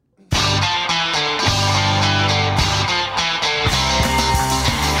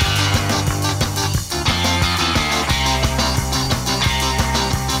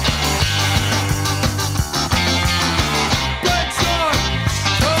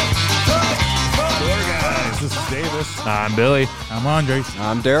I'm Billy. I'm Andres.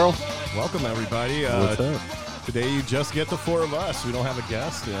 I'm Darrell. Welcome, everybody. What's up? Today you just get the four of us. We don't have a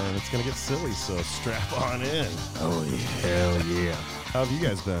guest, and it's going to get silly, so strap on in. Oh, yeah. Hell yeah. How have you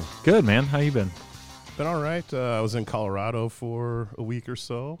guys been? Good, man. How you been? Been all right. I was in Colorado for a week or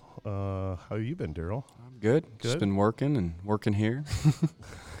so. How have you been, Darrell? I'm good. Just been working here.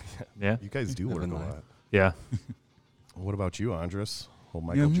 Yeah. You guys do work a nice. lot. Yeah. What about you, Andres? Old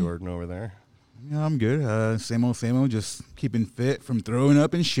Michael Jordan over there. Yeah, I'm good. Same old, just keeping fit from throwing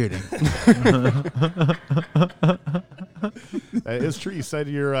up and shitting. That is true. You said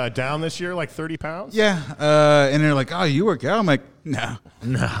you're down this year, like 30 pounds? Yeah, and they're like, oh, you work out? I'm like, no.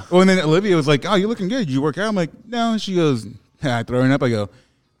 Well, and then Olivia was like, oh, you're looking good. You work out? I'm like, no. She goes, throwing up? I go,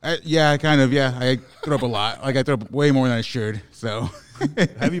 I throw up a lot. Like, I throw up way more than I should, so.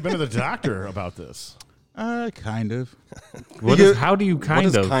 Have you been to the doctor about this? Kind of. How do you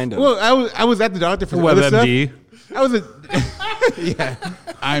kind of? Well, I was at the doctor for the other stuff. WebMD. I was yeah.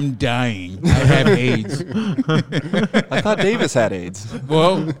 I'm dying. I have AIDS. I thought Davis had AIDS.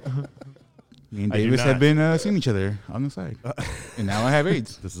 Well, me and I do Davis not. have been seeing each other on the side, and now I have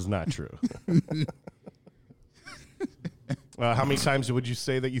AIDS. This is not true. How many times would you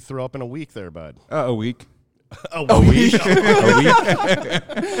say that you throw up in a week there, bud? A week. A week?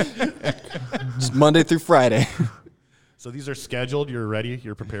 Just Monday through Friday. So these are scheduled. You're ready.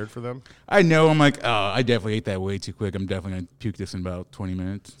 You're prepared for them. I know. I'm like, oh, I definitely ate that way too quick. I'm definitely gonna puke this in about 20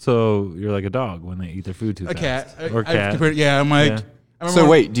 minutes. So you're like a dog when they eat their food too A fast. cat. Or cat. Yeah. I'm like. Yeah. I remember So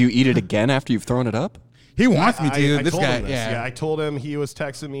wait, do you eat it again after you've thrown it up? He wants me to. I This told guy. him this. Yeah. I told him he was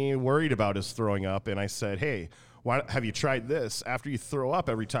texting me worried about his throwing up, and I said, hey, why have you tried this? After you throw up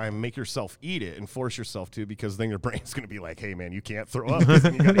every time, make yourself eat it and force yourself to, because then your brain's going to be like, hey, man, you can't throw up. You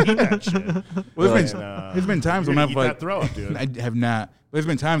got to eat that shit. Well, there's been times when I've eat like that throw up, dude. I have not. There's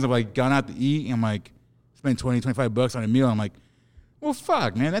been times I've like gone out to eat and I'm like spend $20-$25 on a meal. I'm like, well,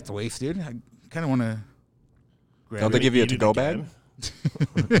 fuck, man, that's wasted. I kind of want to. Don't they give you a Eat it to-go again. bag?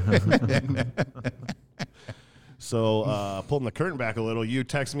 So pulling the curtain back a little, you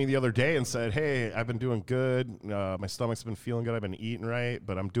texted me the other day and said, hey, I've been doing good. My stomach's been feeling good. I've been eating right,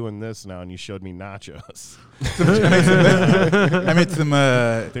 but I'm doing this now. And you showed me nachos. I made some.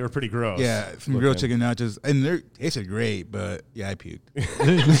 They were pretty gross. Yeah, some grilled chicken nachos, and they tasted great. But yeah, I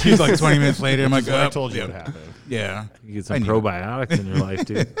puked. She's like 20 minutes later. I'm like, I told you what happened. Yeah, You get some probiotics in your life,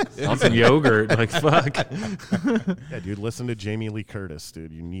 dude. Some yogurt. Like, fuck. Yeah, dude, listen to Jamie Lee Curtis,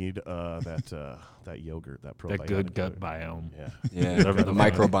 dude. You need that yogurt, that probiotic. That good gut biome. Yeah. Yeah, Whatever the the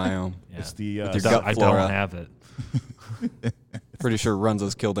microbiome. Yeah. It's the your I gut don't- I flora. don't have it. Pretty sure runs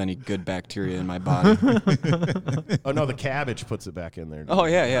has killed any good bacteria in my body. oh no, the cabbage puts it back in there. Oh,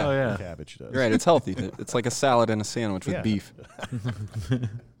 yeah, yeah. Oh, yeah. The cabbage does. You're right, it's healthy. It's like a salad and a sandwich with Yeah. beef.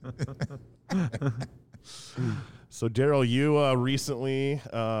 So Darrell, you recently, you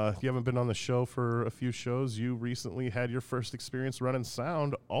haven't been on the show for a few shows. You recently had your first experience running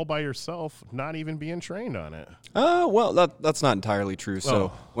sound all by yourself, not even being trained on it. Well, that's not entirely true.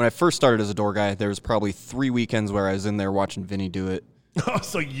 So when I first started as a door guy, there was probably 3 weekends where I was in there watching Vinny do it. Oh,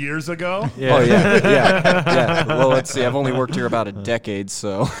 so years ago? Yeah. Oh, yeah. Well, let's see. I've only worked here about a decade,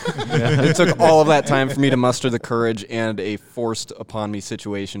 so it took all of that time for me to muster the courage and a forced upon me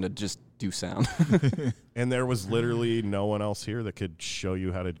situation to just do sound. And there was literally no one else here that could show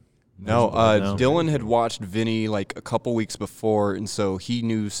you how to. No, No. Dylan had watched Vinny like a couple weeks before, and so he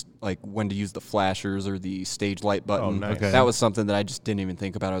knew like when to use the flashers or the stage light button. Oh, nice. Okay. That was something that I just didn't even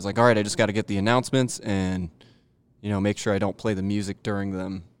think about. I was like, all right, I just got to get the announcements and make sure I don't play the music during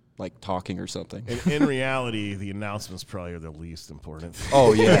them, like talking or something. In reality, the announcements probably are the least important thing.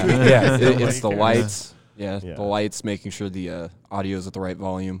 Oh yeah, yeah. It's Nobody the cares. lights. Yeah, Yeah. the lights, making sure the audio is at the right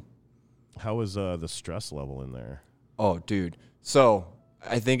volume. How was the stress level in there? Oh, dude. So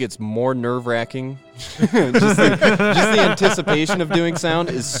I think it's more nerve-wracking. just the anticipation of doing sound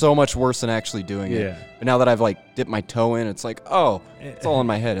is so much worse than actually doing Yeah. it. But now that I've like dipped my toe in, it's like, oh, it's all in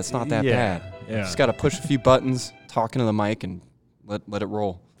my head. It's not that Yeah, bad. yeah. Just got to push a few buttons, talk into the mic, and let it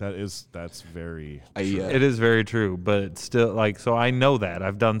roll. That's very. It is very true, but still, like, so I know that.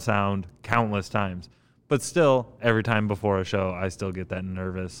 I've done sound countless times. But still, every time before a show, I still get that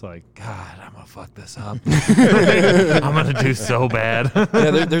nervous, like, God, I'm going to fuck this up. I'm going to do so bad.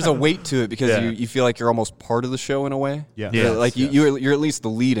 Yeah, there's a weight to it because Yeah. you feel like you're almost part of the show in a way. Yes. Yeah. Like Yes. you're at least the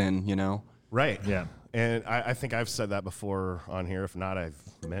lead-in, Right. Yeah. And I think I've said that before on here. If not, I've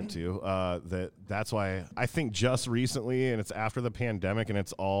meant to. That's why I think just recently, and it's after the pandemic, and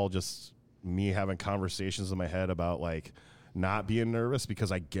it's all just me having conversations in my head about, like, not being nervous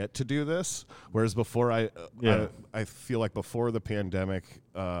because I get to do this. Whereas before I feel like before the pandemic,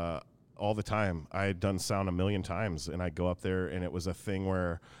 a all the time. I had done sound a million times, and I'd go up there, and it was a thing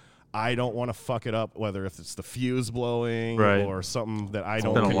where I don't want to fuck it up, whether if it's the fuse blowing or something that I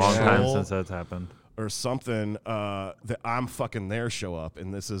don't control. It's been a long time since that's happened. Or something that I'm fucking there show up,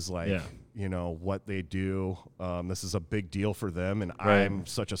 and this is like, you know, what they do. This is a big deal for them, and I'm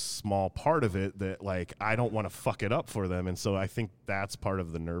such a small part of it that, like, I don't want to fuck it up for them. And so I think that's part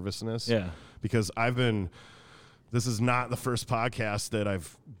of the nervousness. Yeah. Because this is not the first podcast that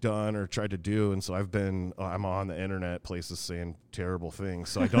I've done or tried to do, and so I'm on the internet places saying terrible things,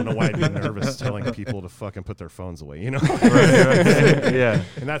 so I don't know why I'd be nervous telling people to fucking put their phones away, you know? Yeah.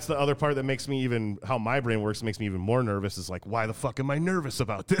 And that's the other part that makes me how my brain works makes me even more nervous, is like, why the fuck am I nervous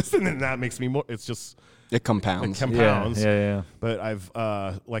about this? And then that makes me more, it's just... It compounds. Yeah. But I've,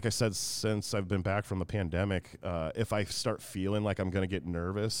 like I said, since I've been back from the pandemic, if I start feeling like I'm going to get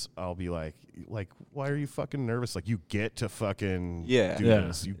nervous, I'll be like, why are you fucking nervous? Like, you get to fucking do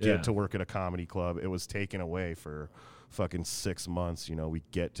this. You get to work at a comedy club. It was taken away for fucking 6 months. You know, we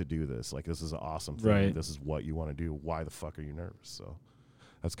get to do this. Like, this is an awesome thing. Right. This is what you want to do. Why the fuck are you nervous? So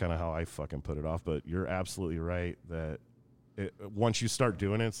that's kind of how I fucking put it off. But you're absolutely right that once you start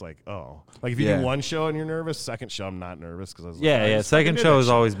doing it, it's like, oh. Like, if you do one show and you're nervous, second show I'm not nervous. Because I was like, second show is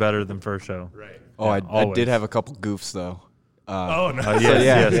always better than first show. Right. Oh, I did have a couple goofs, though. No.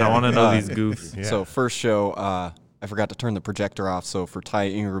 Yes, I want to know these goofs. Yeah. So first show, I forgot to turn the projector off. So for Ty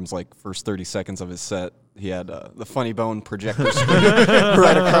Ingram's first 30 seconds of his set, he had the funny bone projector screen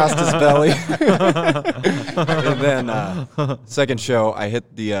right across his belly. And then second show, I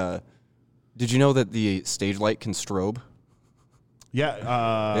hit the. Did you know that the stage light can strobe?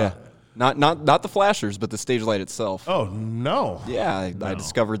 Yeah. Not the flashers, but the stage light itself. Oh, no. Yeah, I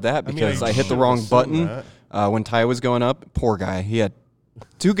discovered that because I hit the wrong button when Ty was going up. Poor guy. He had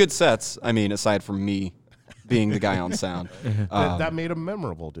 2 good sets, aside from me being the guy on sound. That made him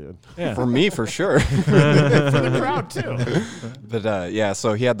memorable, dude. Yeah. For me, for sure. For the crowd, too. But,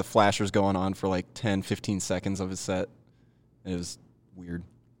 so he had the flashers going on for 10, 15 seconds of his set. It was weird.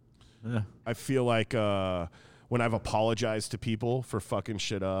 Yeah. I feel like when I've apologized to people for fucking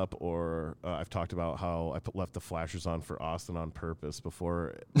shit up, or I've talked about how I left the flashers on for Austin on purpose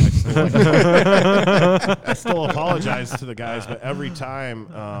before, I still apologize to the guys, but every time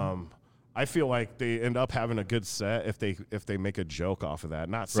I feel like they end up having a good set if they make a joke off of that.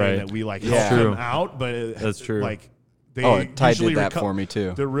 Not saying that we help them out, but that's true. Ty did that for me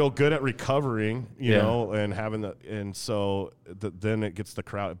too. They're real good at recovering, you know, and having so then it gets the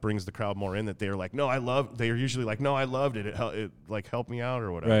crowd, it brings the crowd more in that they're like, no, they're usually like, no, I loved it. It helped me out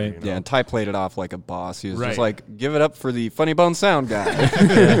or whatever. Right. You know? Yeah, and Ty played it off like a boss. He was just like, give it up for the funny bone sound guy.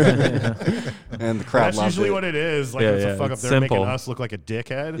 And the crowd that's loved usually it. what it is. Like, it's a fuck up. They're making us look like a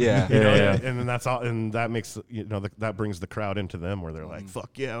dickhead. Yeah. And then that's all, and that makes, that brings the crowd into them where they're like,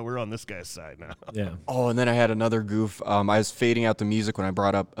 fuck yeah, we're on this guy's side now. Yeah. Oh, and then I had another goof. I was fading out the music when I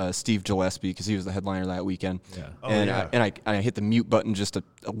brought up Steve Gillespie because he was the headliner that weekend. Yeah. I hit the mute button just a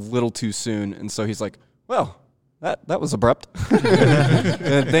little too soon, and so he's like, well, that was abrupt.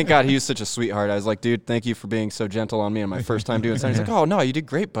 And thank God he was such a sweetheart. I was like, dude, thank you for being so gentle on me on my first time doing something. He's like, oh, no, you did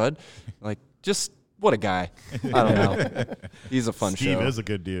great, bud. Like, just what a guy. I don't know. He's a fun Steve show. is a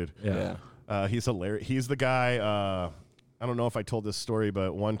good dude. Yeah. He's hilarious. He's the guy, I don't know if I told this story,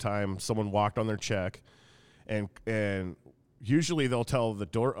 but one time someone walked on their check, and usually they'll tell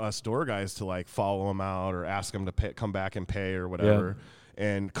us door guys to follow them out or ask them to come back and pay or whatever. Yeah.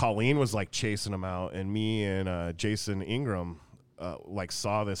 And Colleen was chasing them out, and me and Jason Ingram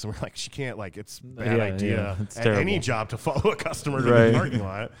saw this, and we're like, she can't, it's a bad idea it's at terrible. any job to follow a customer to the parking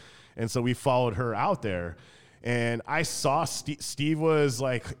lot. And so we followed her out there. And I saw Steve was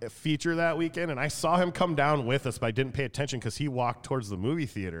a feature that weekend, and I saw him come down with us, but I didn't pay attention because he walked towards the movie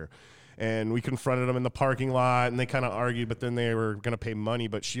theater. And we confronted him in the parking lot, and they kind of argued, but then they were going to pay money,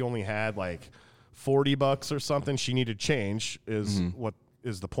 but she only had $40 or something. She needed change what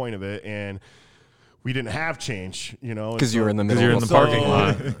is the point of it. And we didn't have change, Because you were in the middle. You're in the parking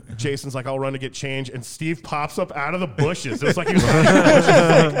lot. Jason's like, I'll run to get change. And Steve pops up out of the bushes. It was like he was out of the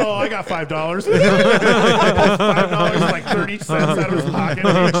bushes. Oh, I got $5. I pulled $5 and 30 cents out of his pocket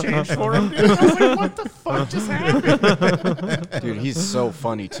and made change for him. Dude. I was like, what the fuck just happened? Dude, he's so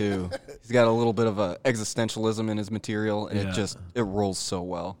funny, too. He's got a little bit of a existentialism in his material, and it rolls so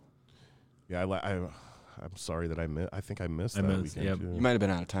well. Yeah, I'm sorry that I think I missed that weekend, too. You might have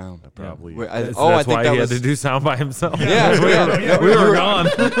been out of town. Probably. That's why he had to do sound by himself. Yeah, we were gone.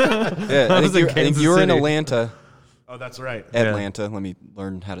 I think you were in Atlanta. Oh, that's right. Atlanta. Let me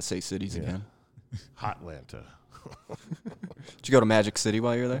learn how to say cities again. Hotlanta. Did you go to Magic City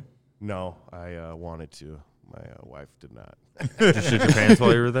while you were there? No, I wanted to. My wife did not. Did you shit your pants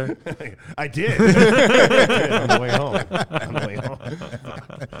while you were there? I did. On the way home.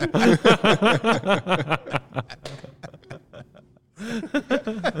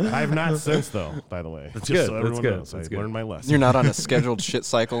 I have not since, though, by the way. That's Just good. so everyone That's good. knows. That's I good. learned my lesson. You're not on a scheduled shit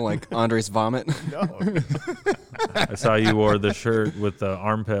cycle like Andre's vomit. No. I saw you wore the shirt with the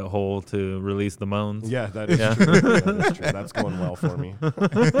armpit hole to release the moans. Yeah, that is true. That is true. That's going well for me.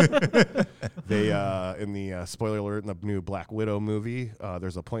 They, in the spoiler alert, in the new Black Widow movie,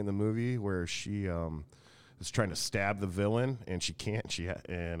 there's a point in the movie where she is trying to stab the villain, and she can't.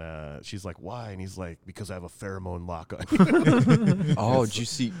 She's like, "Why?" And he's like, "Because I have a pheromone lock on you." Oh, did you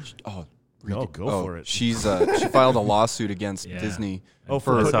see? Oh, No, go for it. She filed a lawsuit against Disney. Oh,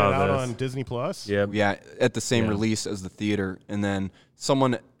 for putting it saw out this. on Disney Plus? Yep. Yeah, at the same Yeah. release as the theater. And then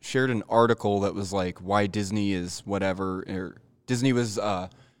someone shared an article that was like, why Disney is whatever. Or Disney was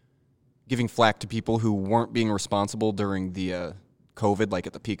giving flack to people who weren't being responsible during the COVID, like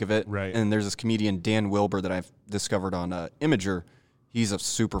at the peak of it. Right. And there's this comedian, Dan Wilber, that I've discovered on Imager. He's a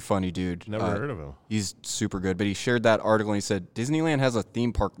super funny dude. Never heard of him. He's super good. But he shared that article and he said, Disneyland has a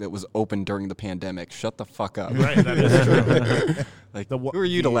theme park that was open during the pandemic. Shut the fuck up. Right, that is true. Like, The who are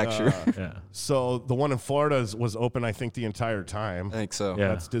you to lecture? Yeah. So the one in Florida was open, I think, the entire time. I think so. Yeah.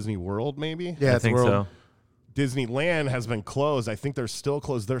 That's Disney World, maybe? Yeah, I it's think world. so. Disneyland has been closed. I think they're still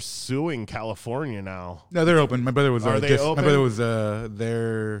closed. They're suing California now. No, they're open. My brother was Are they open? My brother was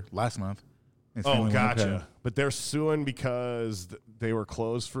there last month. His Oh, family went. gotcha. Okay. But they're suing because they were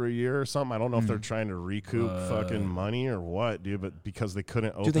closed for a year or something. I don't know if they're trying to recoup fucking money or what, dude, but because they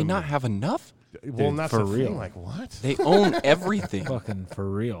couldn't open. Do they not have enough? Well, and that's for the real. thing. Like, what? They own everything. Fucking for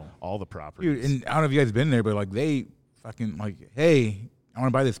real. All the properties. Dude, and I don't know if you guys been there, but like they fucking like, hey, I want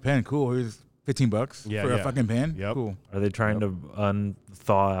to buy this pen. Cool, here's $15 Yeah, for a yeah. fucking pen. Yep. Cool. Are they trying to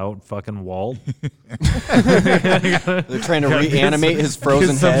unthaw out fucking Walt? They're trying to reanimate his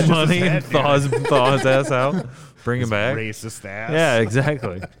frozen Get some head. money His and head, thaw his ass out. Bring him back. Racist ass. Yeah,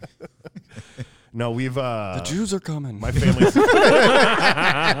 exactly. No, we've The Jews are coming. my family's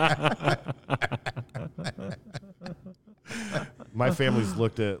my family's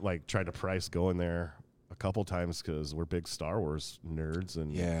looked at like tried to price going there a couple times because we're big Star Wars nerds,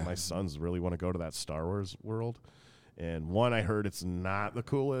 and Yeah. my sons really want to go to that Star Wars world. And one, I heard it's not the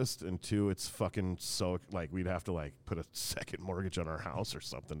coolest, and two, it's fucking so like we'd have to like put a second mortgage on our house or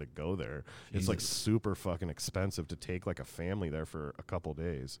something to go there. It's like super fucking expensive to take like a family there for a couple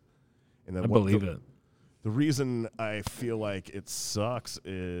days. And then I believe it. the reason I feel like it sucks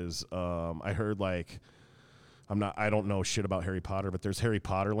is I heard like I don't know shit about Harry Potter, but there's Harry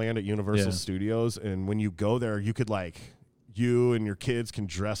Potter Land at Universal Yeah. Studios, and when you go there, you could like you and your kids can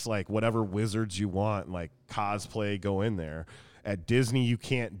dress like whatever wizards you want and like cosplay, go in there. At Disney, you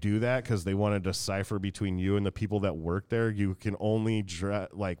can't do that because they want to decipher between you and the people that work there. You can only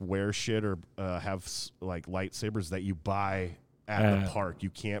like wear shit or have like lightsabers that you buy at the park. You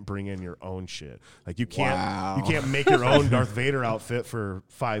can't bring in your own shit. Like you can't make your own Darth Vader outfit for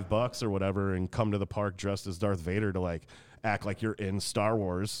 $5 or whatever and come to the park dressed as Darth Vader to like act like you're in Star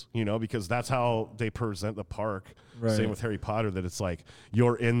Wars, you know, because that's how they present the park. Right. Same with Harry Potter, that it's like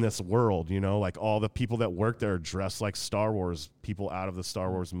you're in this world, you know, like all the people that work there are dressed like Star Wars people out of the Star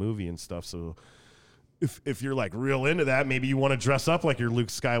Wars movie and stuff. So if you're like real into that, maybe you want to dress up like you're Luke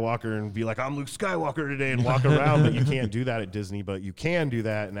Skywalker and be like, I'm Luke Skywalker today and walk around, but you can't do that at Disney, but you can do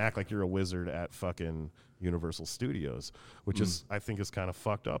that and act like you're a wizard at fucking Universal Studios, which is, I think is kind of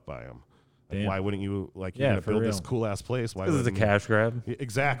fucked up by them. Like, Damn. why wouldn't you like, you're Yeah, going to for build this real. cool ass place? Why This is a wouldn't you- cash grab.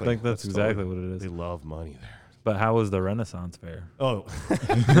 Exactly. I think that's exactly what it is. They love money there. But how was the Renaissance Fair? Oh, Oh,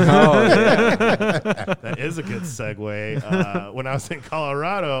 yeah. that is a good segue. When I was in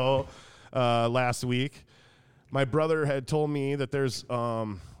Colorado last week, my brother had told me that there's,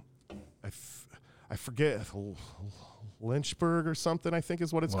 I forget, Lynchburg or something, I think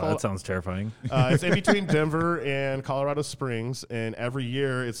is what it's Well, called. that sounds terrifying. It's in between Denver and Colorado Springs, and every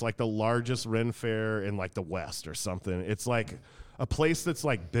year it's like the largest Ren Fair in like the West or something. It's like a place that's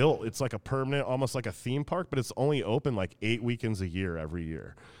like built. It's like a permanent, almost like a theme park, but it's only open like 8 weekends a year every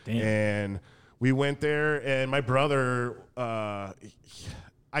year. Damn. And we went there, and my brother,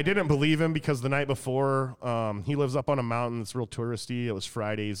 I didn't believe him because the night before, he lives up on a mountain. It's real touristy. It was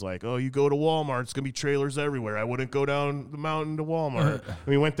Friday. He's like, oh, you go to Walmart, it's going to be trailers everywhere. I wouldn't go down the mountain to Walmart. And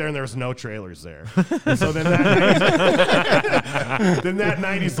we went there, and there was no trailers there. And so then that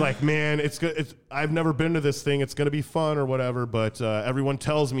night, he's like, man, it's good. I've never been to this thing. It's going to be fun or whatever, but everyone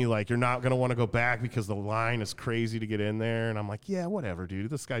tells me, like, you're not going to want to go back because the line is crazy to get in there. And I'm like, yeah, whatever, dude.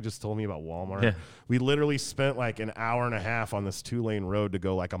 This guy just told me about Walmart. Yeah. We literally spent like an hour and a half on this 2-lane road to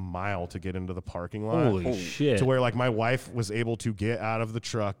go like a mile to get into the parking lot. Holy shit. To where like my wife was able to get out of the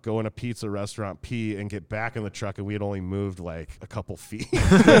truck, go in a pizza restaurant, pee, and get back in the truck, and we had only moved like a couple feet. She did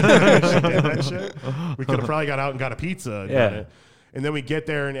that shit. We could have probably got out and got a pizza and done it. And then we get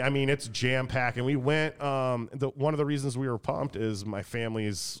there, and I mean, it's jam-packed. And we went, one of the reasons we were pumped is my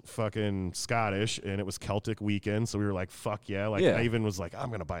family's fucking Scottish, and it was Celtic weekend. So we were like, fuck yeah. Like, I even was like, I'm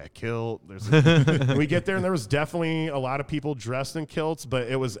going to buy a kilt. We get there, and there was definitely a lot of people dressed in kilts, but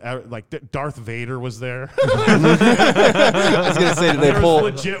it was like Darth Vader was there. I was going to say, did they pull?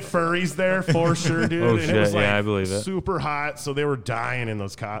 There was legit furries there for sure, dude. Oh, and shit. It was like I believe it. Super hot, so they were dying in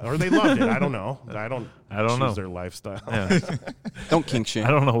those or they loved it. I don't know. I don't know their lifestyle. Yeah. Don't kink shame.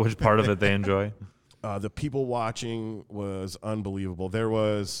 I don't know which part of it they enjoy. The people watching was unbelievable. There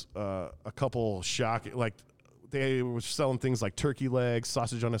was a couple like they were selling things like turkey legs,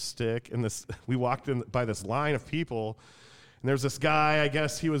 sausage on a stick, and we walked in by this line of people, and there's this guy, I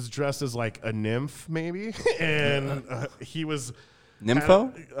guess he was dressed as like a nymph maybe, and he was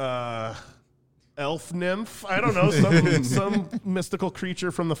Nympho? Elf nymph, I don't know, some mystical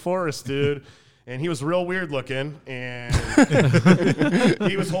creature from the forest, dude. And he was real weird looking, and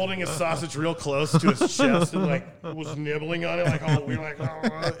he was holding his sausage real close to his chest and like was nibbling on it, like all weird, like.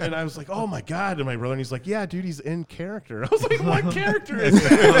 Oh. And I was like, "Oh my god!" To my brother, and he's like, "Yeah, dude, he's in character." I was like, "What character is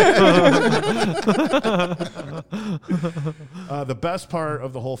that?" The best part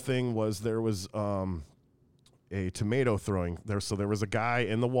of the whole thing was there was a tomato throwing there. So there was a guy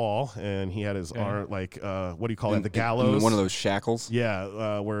in the wall, and he had his arm, like, what do you call it? The gallows? One of those shackles? Yeah,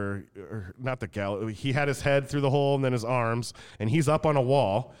 not the gallows. He had his head through the hole and then his arms, and he's up on a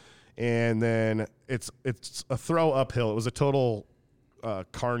wall, and then it's a throw uphill. It was a total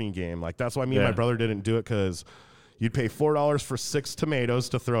carny game. Like, that's why me and my brother didn't do it, because you'd pay $4 for 6 tomatoes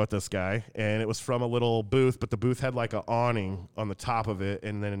to throw at this guy, and it was from a little booth, but the booth had like an awning on the top of it,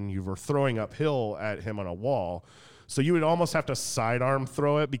 and then you were throwing uphill at him on a wall. So you would almost have to sidearm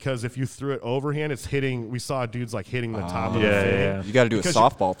throw it, because if you threw it overhand, it's hitting. We saw dudes like hitting the top of the thing. Yeah. You got to do a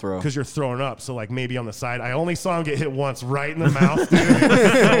softball throw. Because you're throwing up. So like maybe on the side. I only saw him get hit once right in the mouth, dude. It was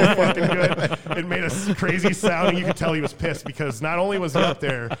so fucking good. It made a crazy sound, and you could tell he was pissed, because not only was he up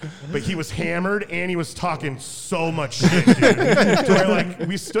there, but he was hammered, and he was talking so much shit, dude. To where like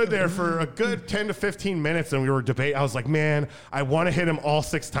we stood there for a good 10 to 15 minutes, and we were debating. I was like, man, I want to hit him all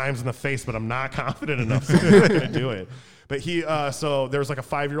 6 times in the face, but I'm not confident enough, so I'm not going to do it. But he, so there was like a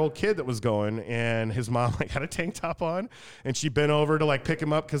 5-year-old kid that was going, and his mom like had a tank top on, and she bent over to like pick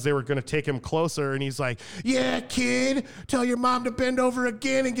him up because they were going to take him closer. And he's like, "Yeah, kid, tell your mom to bend over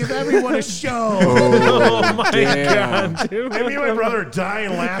again and give everyone a show." Oh my god, dude! And me and my brother are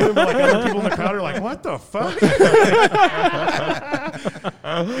dying laughing, but like other people in the crowd are like, "What the fuck?"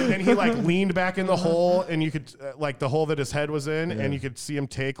 And then he like leaned back in the hole, and you could like the hole that his head was in, and you could see him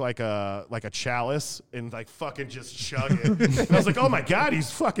take like a chalice and like fucking just chug it. And I was like, "Oh my god,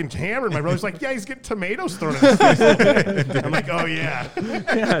 he's fucking hammered." My brother's like, "Yeah, he's getting tomatoes thrown in his face." I'm like, "Oh yeah,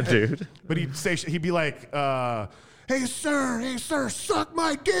 yeah, dude." But he'd be like, hey sir, suck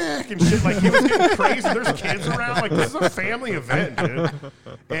my dick," and shit. Like, he was getting crazy. There's kids around. Like, this is a family event, dude.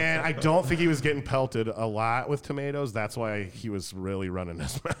 And I don't think he was getting pelted a lot with tomatoes. That's why he was really running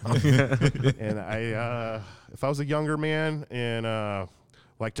his mouth. And if I was a younger man and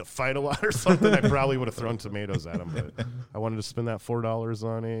like to fight a lot or something, I probably would have thrown tomatoes at him. But I wanted to spend that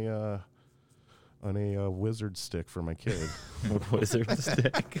 $4 on a wizard stick for my kid. A wizard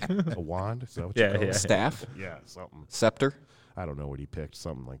stick? A wand? Is that what you call it? Staff? Yeah, something. Scepter? I don't know what he picked.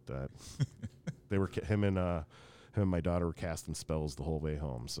 Something like that. They were him and my daughter were casting spells the whole way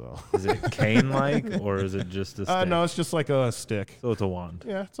home. So is it cane-like, or is it just a stick? No, it's just like a stick. So it's a wand.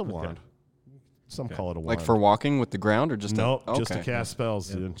 Yeah, it's a wand. Some call it a wand. Like for walking with the ground, or just just to cast spells,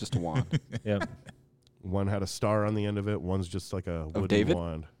 dude. Just a wand. Yeah. One had a star on the end of it. One's just like a wooden David?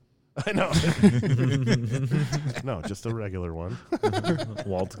 wand. I know. No, just a regular one.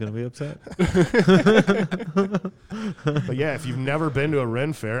 Walt's gonna be upset. But yeah, if you've never been to a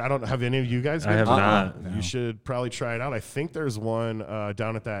Ren Fair, I don't have any of you guys been? I have not. You should probably try it out. I think there's one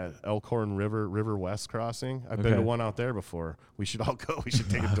down at that Elkhorn River West crossing. I've been to one out there before. We should all go. We should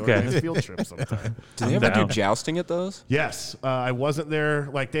take a Dorothy's field trip sometime. Do they ever do jousting at those? Yes. I wasn't there.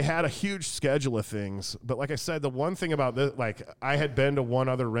 Like, they had a huge schedule of things. But like I said, the one thing about this, like, I had been to one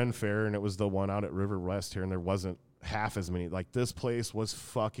other Ren Fair, and it was the one out at River West here, and there wasn't half as many. Like, this place was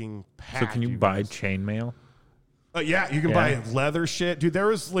fucking packed. So can you buy chainmail? Yeah, you can buy leather shit. Dude, there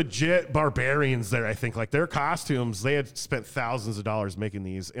was legit barbarians there, I think. Like, their costumes, they had spent thousands of dollars making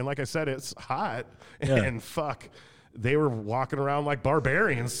these. And like I said, it's hot. And fuck, they were walking around like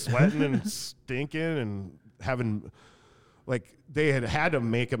barbarians, sweating and stinking and having... Like, they had to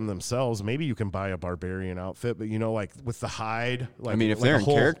make them themselves. Maybe you can buy a barbarian outfit, but like with the hide. Like, I mean, if like they're in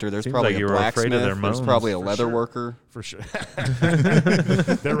whole, character, there's seems probably like a you were afraid of their blacksmith. There's moans. probably a For leather sure. worker. For sure.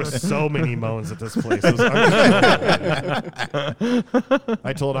 There were so many moans at this place. It was unbelievable.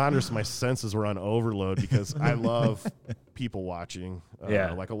 I told Andres my senses were on overload because I love people watching,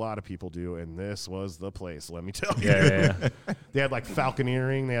 like a lot of people do, and this was the place, let me tell you. Yeah. They had like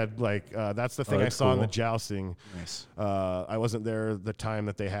falconeering. They had like that's the thing I saw in the jousting. Nice. I wasn't there the time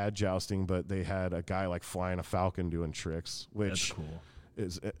that they had jousting, but they had a guy like flying a falcon doing tricks, which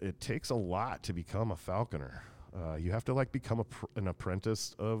That's cool. it takes a lot to become a falconer. You have to like become an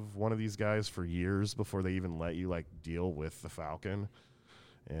apprentice of one of these guys for years before they even let you like deal with the falcon,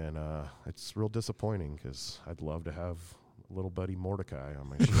 and it's real disappointing because I'd love to have little buddy Mordecai on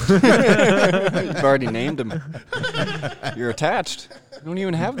my show. You've already named him. You're attached. You don't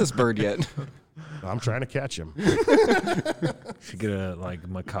even have this bird yet. I'm trying to catch him. Should get a like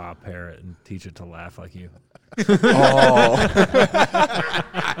macaw parrot and teach it to laugh like you. Oh.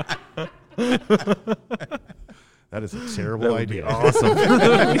 That is a terrible idea. Awesome.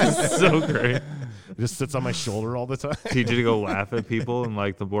 So great. It just sits on my shoulder all the time. Teach you to go laugh at people in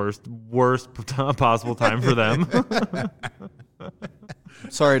like the worst possible time for them.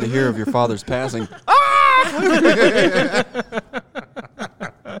 Sorry to hear of your father's passing.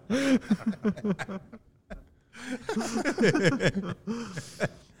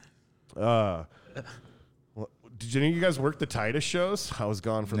 Did any of you guys work the Titus shows? I was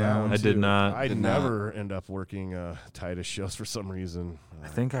gone for that No, one. I too. did not. I Did never end up working Titus shows for some reason. I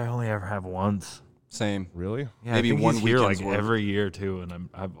think I only ever have once. Same. Really? Yeah, Maybe I think one he's here like weekend's worth. every year too, and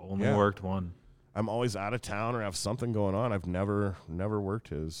I've only worked one. I'm always out of town or have something going on. I've never worked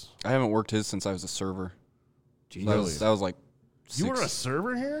his. I haven't worked his since I was a server. Jeez. That was like You were a 6.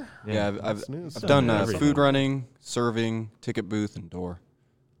 server here? Yeah, I've That's news. I've done everything. food running, serving, ticket booth, and door.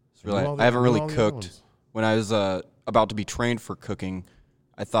 So You really, know all the- I haven't you know really all the other cooked. ones. When I was about to be trained for cooking,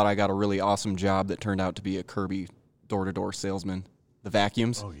 I thought I got a really awesome job that turned out to be a Kirby door-to-door salesman. The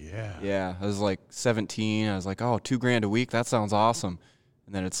vacuums. Oh yeah. Yeah, I was like 17. I was like, oh, $2,000 a week. That sounds awesome.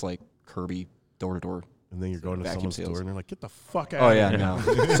 And then it's like Kirby door-to-door. And then you're going to Vacuum someone's sales. door and they're like, "Get the fuck out!" Oh of yeah, here.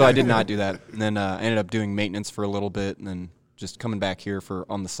 no. So I did not do that. And then I ended up doing maintenance for a little bit, and then just coming back here for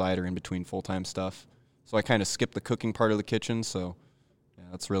on the side or in between full-time stuff. So I kind of skipped the cooking part of the kitchen. So yeah,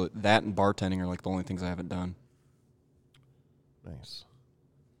 that's really that and bartending are like the only things I haven't done. Nice.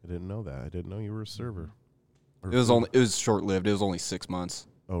 I didn't know that. I didn't know you were a server. It was short-lived. It was only 6 months.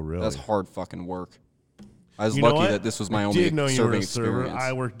 Oh really? That's hard fucking work. I was You know lucky what? that this was my I only did know you were serving a server. experience.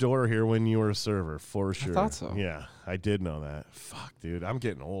 I worked door here when you were a server, for sure. thought so. Yeah, I did know that. Fuck, dude, I'm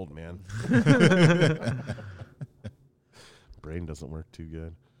getting old, man. Brain doesn't work too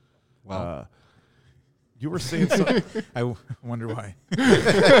good. Wow. You were saying something. I wonder why.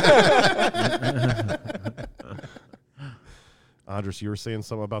 Andres, you were saying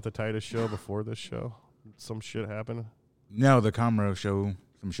something about the Titus show before this show. Some shit happened. No, the Comro show,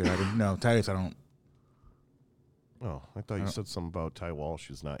 some shit happened. No, Titus, I don't. Oh, I thought you said something about Ty Walsh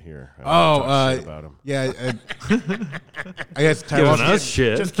who's not here. I Oh, wanna talk shit about him. Yeah, I guess Ty Giving Walsh. us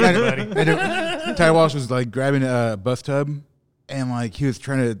shit. Just kidding, buddy. Ty Walsh was like grabbing a bus tub, and like he was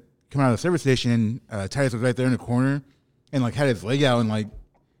trying to come out of the service station. Titus was right there in the corner, and like had his leg out, and like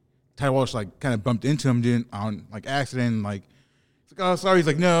Ty Walsh like kind of bumped into him on like accident. And, like he's like, "Oh, sorry." He's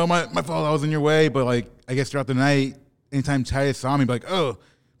like, "No, my fault. I was in your way." But like I guess throughout the night, anytime Titus saw me, he'd be like, "Oh,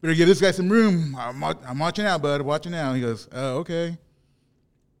 better give this guy some room. I'm watching out, bud. Watching out." He goes, "Oh, okay."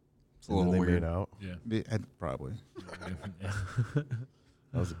 It's a little They weird. made out. Probably.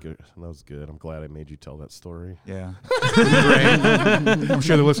 That was good. That was good. I'm glad I made you tell that story. Yeah. I'm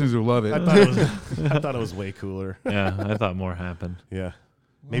sure the listeners will love it. I thought it was way cooler. Yeah, I thought more happened. Yeah.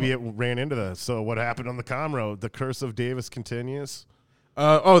 Maybe it ran into that. So what happened on the Comro? The curse of Davis continues.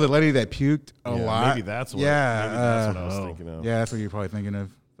 The lady that puked a Yeah, lot. Maybe that's what. Yeah, maybe that's what I was thinking of. Yeah, that's what you're probably thinking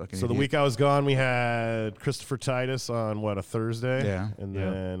of. Fucking So the idiot. week I was gone, we had Christopher Titus on a Thursday. Yeah. And Yeah.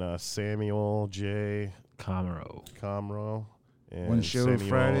 then Samuel J. Comro. Comro. And One show Samuel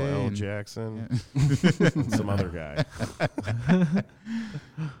Friday L. and- Jackson. And some other guy.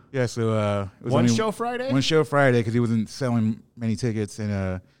 Yeah, so it was One only show Friday? One show Friday because he wasn't selling many tickets,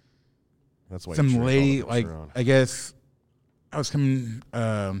 and That's why you some drank all lady the like Patron. I guess I was coming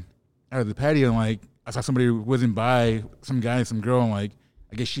out of the patio and like I saw somebody whizzing by, some guy and some girl, and like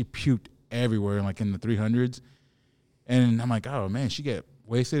I guess she puked everywhere, like in the 300s, and I'm like, oh man, she get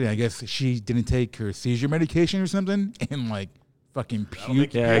wasted, and I guess she didn't take her seizure medication or something, and like fucking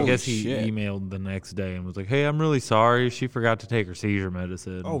puke. Yeah, I Holy guess he shit. emailed the next day and was like, "Hey, I'm really sorry. She forgot to take her seizure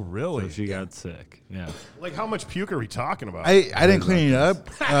medicine. Oh, really? So she got sick." Yeah. Like, how much puke are we talking about? I didn't clean it up,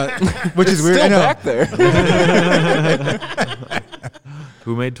 which is weird. Still I know. back there.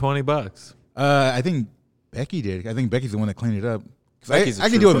 Who made $20? I think Becky did. I think Becky's the one that cleaned it up. Becky's a I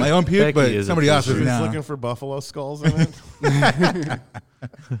can do it with trooper. my own puke, Becky but is a somebody else She is was now. looking for buffalo skulls in it.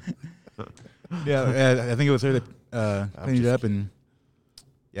 Yeah, I think it was her that cleaned it up, and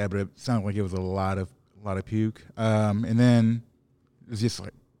yeah, but it sounded like it was a lot of puke. And then it was just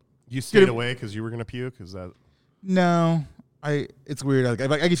like, You stayed away because you were gonna puke. Is that? no, it's weird.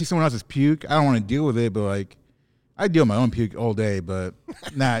 Like, I can see someone else's puke. I don't want to deal with it, but like, I deal with my own puke all day, but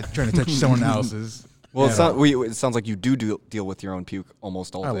not trying to touch someone else's. Well, at all. it sounds like you do deal with your own puke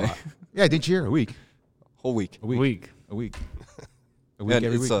almost all A day. lot. Yeah, I did cheer a week. Whole week. A week. And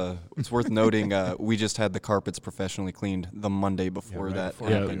Every it's week. it's worth noting we just had the carpets professionally cleaned the Monday before right that before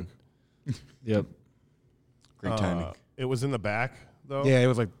happened. Yep. Great timing. It was in the back though. Yeah, it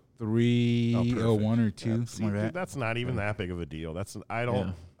was like Oh, 3:01 or 2, Yeah, something see, like dude, that. that's not even that big of a deal. I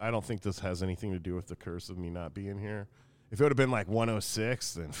don't think this has anything to do with the curse of me not being here. If it would have been like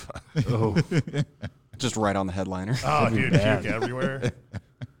 106, then Oh, Just right on the headliner. oh, dude, puke bad. everywhere.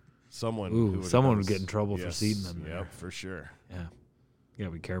 Someone, Ooh, who would've someone done would get this- in trouble for yes, seating them there. Yep, for sure. yeah. You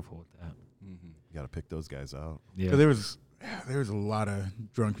gotta be careful with that. You got to pick those guys out. Yeah. So there was a lot of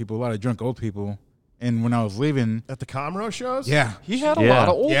drunk people, a lot of drunk old people. And when I was leaving, At the Comro shows? yeah, He had a Yeah. lot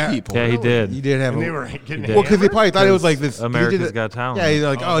of old Yeah. people. Yeah, he did. he did have And a. they were getting Well, because they hammered? probably thought it was like this. he America's did it- Got Talent. Yeah, he's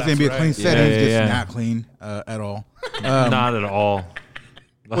like, Oh, it's gonna be a that's clean right. set. Yeah, and it's just yeah. not clean at all. Not at all.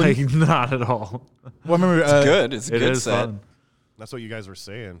 Like, not at all. Well, I remember. It's good. It's a It good is set. fun. That's what you guys were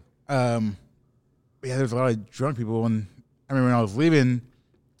saying. Yeah, there's a lot of drunk people. And I remember when I was leaving,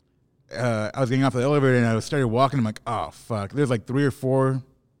 I was getting off the elevator and I started walking. I'm like, oh fuck. There's like 3 or 4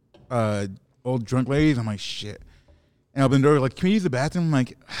 old drunk ladies. I'm like, shit. And I opened the door, like, can we use the bathroom? I'm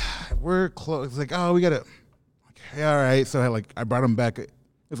like, we're close. It's like, oh, we gotta. Okay, all right. So I brought them back. It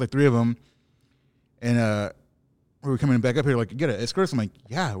was like 3 of them, and we were coming back up here. Like, you gotta escort us. I'm like,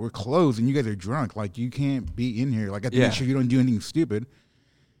 yeah, we're closed, and you guys are drunk. Like, you can't be in here. Like, I have to Yeah. make sure you don't do anything stupid.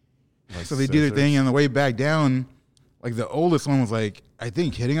 Like So they do their scissors. thing, and on the way back down, like the oldest one was like, I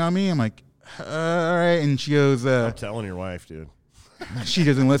think hitting on me. I'm like, all right, and she goes, I'm telling your wife, dude. she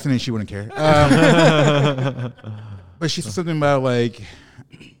doesn't listen, and she wouldn't care. But she said something about like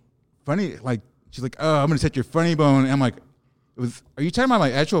funny, like she's like, oh, I'm gonna touch your funny bone. And I'm like, are you talking about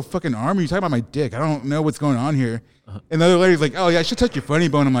my actual fucking arm? Or are you talking about my dick? I don't know what's going on here. And the other lady's like, oh yeah, I should touch your funny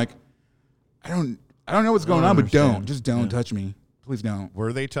bone. I'm like, I don't know what's going on, but don't, just don't touch me. Please don't.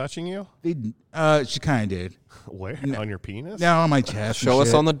 Were they touching you? She kind of did. Where? On your penis? Now on my chest. Show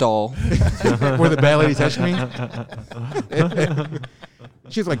us on the doll. where the bad lady touched me.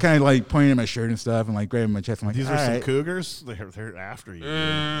 She's like kind of like pointing at my shirt and stuff and like grabbing my chest. I'm like, These all are some right. cougars. They're after you.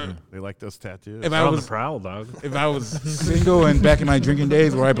 dude. They like those tattoos. If They're I on the was prowl, dog. if I was single and back in my drinking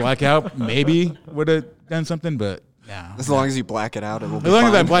days where I black out, maybe would have done something. But no. As long as you black it out, it'll be As long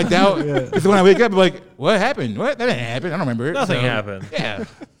as I fine. blacked out, because when I wake up, I'm like, what happened? What? That didn't happen. I don't remember it. Nothing So, happened. Yeah.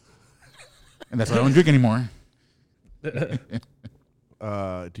 And that's why I don't drink anymore.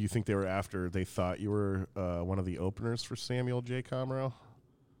 Do you think they were after? They thought you were one of the openers for Samuel J. Comro?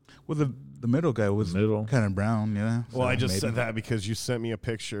 Well, the middle guy was Middle. kind of brown, yeah. Well, so I just maybe. said that because you sent me a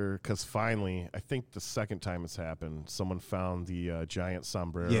picture. Because finally, I think the second time it's happened, someone found the giant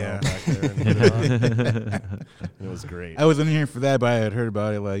sombrero Yeah. back there, and put it on. And it was great. I wasn't here for that, but I had heard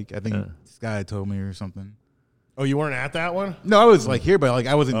about it. Like I think this guy had told me or something. Oh, you weren't at that one? No, I was like here, but like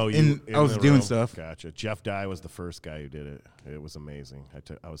I wasn't Oh, in. I was the doing room? stuff. Gotcha. Jeff Dye was the first guy who did it. It was amazing.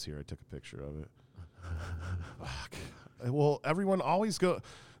 I was here. I took a picture of it. Fuck. Well, everyone always go.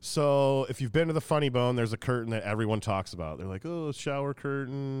 So if you've been to the Funny Bone, there's a curtain that everyone talks about. They're like, oh, shower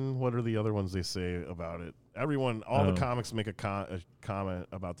curtain. What are the other ones they say about it? Everyone, all the comics make a comment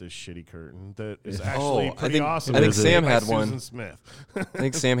about this shitty curtain that is actually I pretty think- awesome. I think It's Sam by had one. Susan Smith. I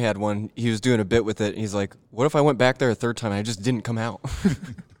think Sam had one. He was doing a bit with it. And he's like, what if I went back there a third time and I just didn't come out?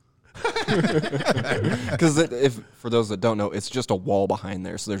 Because if for those that don't know, it's just a wall behind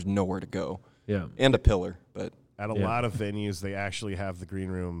there, so there's nowhere to go. Yeah. And a pillar. But At a Yeah. lot of venues, they actually have the green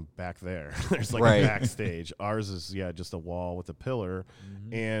room back there. There's like Right. a backstage. Ours is, just a wall with a pillar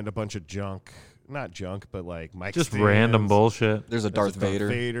and a bunch of junk. Not junk, but like mic Just stands. random bullshit. there's a Darth Vader.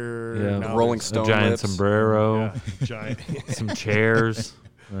 Yeah. now The Rolling there's- A Stone giant lips. sombrero. Yeah, giant. Some chairs.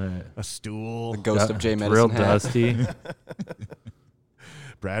 Right. A stool. The ghost of Jay Medicine Real hat. dusty.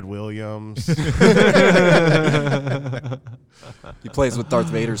 Brad Williams. He plays with Darth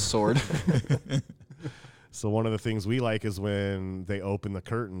Vader's sword. So one of the things we like is when they open the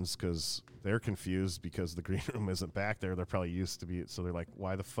curtains because they're confused because the green room isn't back there. They're probably used to be. So they're like,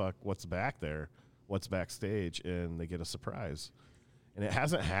 why the fuck? What's back there? What's backstage? And they get a surprise. And it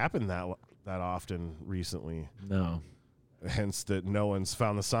hasn't happened that often recently. No. Hence that no one's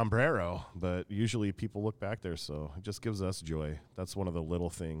found the sombrero. But usually people look back there. So it just gives us joy. That's one of the little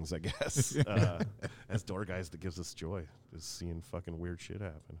things, I guess, as door guys that gives us joy is seeing fucking weird shit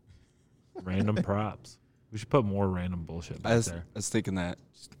happen. Random props. We should put more random bullshit back there. I was thinking that.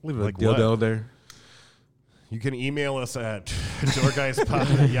 Leave it like dildo there. You can email us at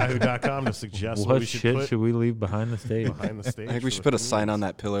doorguyspod@yahoo.com to suggest what we should put should we leave behind the stage? behind the stage. I think we should put a sign on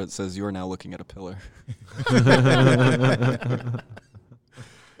that pillar that says, "You are now looking at a pillar."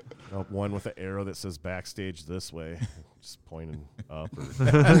 One with an arrow that says backstage this way, just pointing up or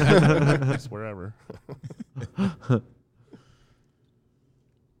just wherever.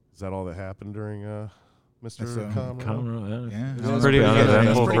 Is that all that happened during Mr. Comro? Yeah. It was pretty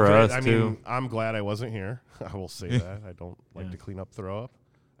uneventful for us, I too. mean, I'm glad I wasn't here. I will say that. I don't like to clean up throw up.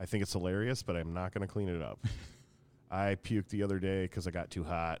 I think it's hilarious, but I'm not going to clean it up. I puked the other day because I got too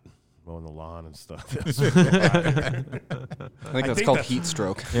hot mowing the lawn and stuff. I think that's called heat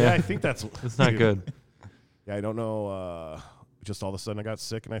stroke. Yeah, I think that's... It's not good. Yeah, I don't know. Just all of a sudden I got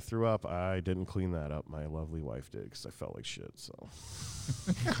sick and I threw up. I didn't clean that up. My lovely wife did because I felt like shit. So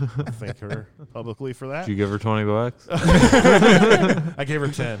thank her publicly for that. Did you give her $20? I gave her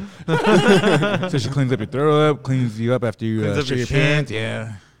 10. So she cleans up your throw up, cleans you up after you shit your pants.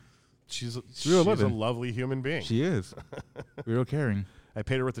 Yeah. She's a loving. lovely human being. She is. Real caring. I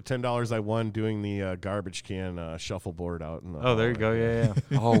paid her with the $10 I won doing the garbage can shuffleboard out. In the Oh, there you go. Yeah.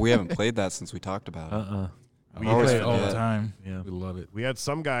 Oh, we haven't played that since we talked about it. We play it all the time. Yeah. We love it. We had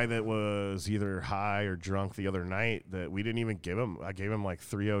some guy that was either high or drunk the other night that we didn't even give him. I gave him like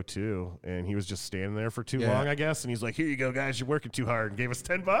 302, and he was just standing there for too long, I guess. And he's like, "Here you go, guys. You're working too hard," and gave us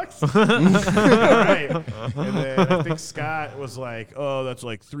 $10. All right. And then I think Scott was like, "Oh, that's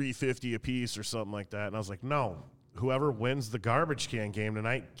like $3.50 a piece or something like that." And I was like, "No. Whoever wins the garbage can game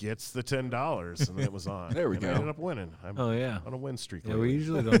tonight gets the $10." And then it was on. There we and go. I ended up winning. I'm on a win streak. Yeah, we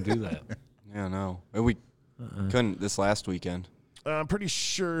usually don't do that. Yeah, no. We couldn't this last weekend. I'm pretty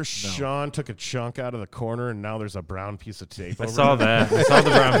sure Sean took a chunk out of the corner, and now there's a brown piece of tape. I saw that. I saw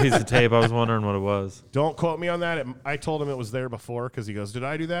the brown piece of tape. I was wondering what it was. Don't quote me on that. I told him it was there before because he goes, "Did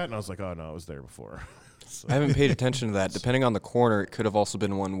I do that?" And I was like, "Oh, no, it was there before." So. I haven't paid attention to that. Depending on the corner, it could have also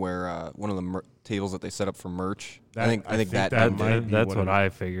been one where one of the tables that they set up for merch. I think that might be that's what I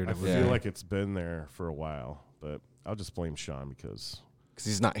figured. I feel like it's been there for a while, but I'll just blame Sean because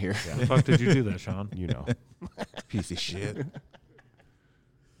he's not here. How the fuck did you do that, Sean? You know. Piece of shit.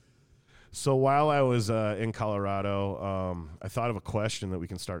 So while I was in Colorado, I thought of a question that we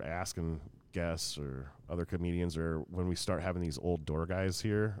can start asking guests or other comedians, or when we start having these old door guys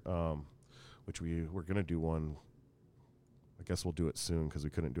here, which we're going to do one. I guess we'll do it soon because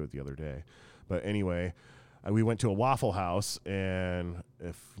we couldn't do it the other day. But anyway, we went to a Waffle House, and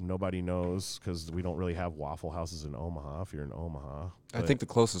if nobody knows, because we don't really have Waffle Houses in Omaha, if you're in Omaha. I think the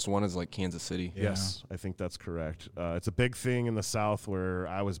closest one is like Kansas City. Yes, I think that's correct. It's a big thing in the South where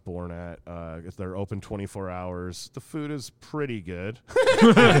I was born at. They're open 24 hours. The food is pretty good.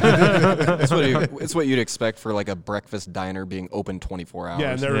 It's what you'd expect for like a breakfast diner being open 24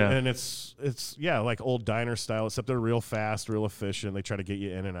 hours. Yeah, and it's like old diner style, except they're real fast, real efficient. They try to get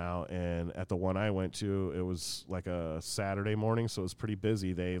you in and out. And at the one I went to, it was like a Saturday morning, so it was pretty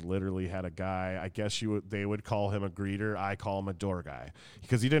busy. They literally had a guy. I guess they would call him a greeter. I call him a door guy.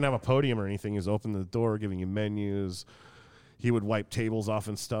 Because he didn't have a podium or anything. He was opening the door, giving you menus. He would wipe tables off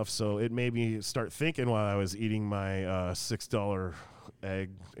and stuff. So it made me start thinking while I was eating my $6 egg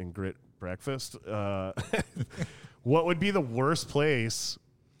and grit breakfast, what would be the worst place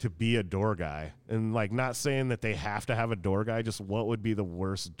to be a door guy? And like, not saying that they have to have a door guy, just what would be the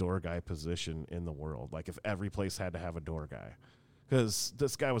worst door guy position in the world? Like if every place had to have a door guy. Because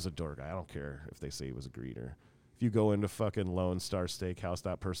this guy was a door guy. I don't care if they say he was a greeter. If you go into fucking Lone Star Steakhouse,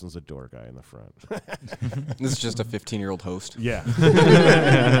 that person's a door guy in the front. This is just a 15-year-old host. Yeah.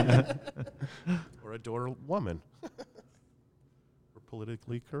 Or a door woman. We're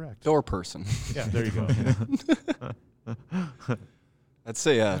politically correct. Door person. Yeah, there you go. I'd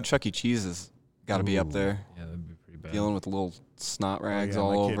say Chuck E. Cheese has got to be up there. Yeah, that'd be pretty bad. Dealing with little snot rags all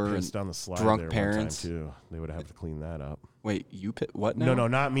my kid over pissed and down the slide drunk there parents. One time too. They would have to clean that up. Wait, what now? No,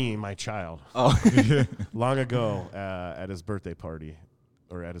 not me, my child. Oh. Long ago at his birthday party,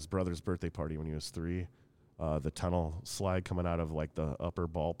 or at his brother's birthday party when he was 3, the tunnel slide coming out of like the upper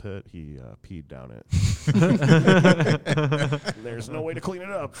ball pit. He peed down it. There's no way to clean it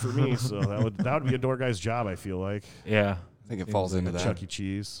up for me, so that would be a door guy's job. I feel like. Yeah, I think it falls into that. Chuck E.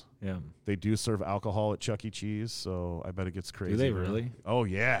 Cheese. yeah. They do serve alcohol at Chuck E. Cheese, so I bet it gets crazy. Do they really? Oh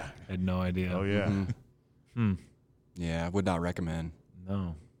yeah. I had no idea. Oh yeah. Mm-hmm. Yeah, I would not recommend.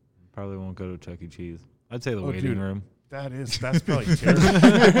 No, probably won't go to Chuck E. Cheese. I'd say the Oh, waiting dude. room. That's probably terrible.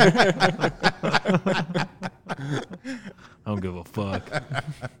 I don't give a fuck.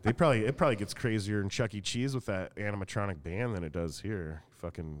 It probably gets crazier in Chuck E. Cheese with that animatronic band than it does here.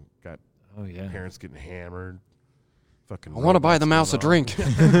 Fucking got parents getting hammered. Fucking I want to buy the mouse a drink.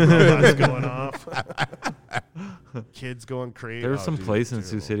 Robots going off. Kids going crazy. There's some place in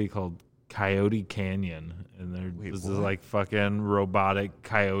Sioux City called Coyote Canyon, and this is like fucking robotic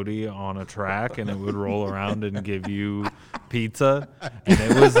coyote on a track, and it would roll around and give you pizza, and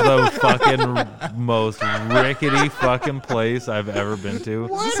it was the fucking most rickety fucking place I've ever been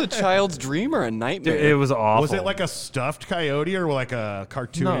to. Is this a child's dream or a nightmare? Dude, it was awful. Was it like a stuffed coyote or like a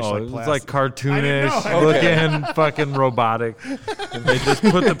cartoonish? No, like it was plastic? like cartoonish looking fucking robotic. And they just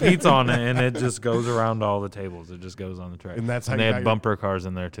put the pizza on it, and it just goes around all the tables. It just goes on the track. And that's how they you had bumper cars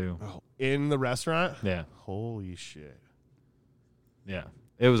in there too. In the restaurant? Yeah. Holy shit. Yeah.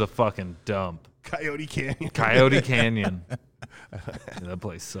 It was a fucking dump. Coyote Canyon. Coyote Canyon. Yeah, that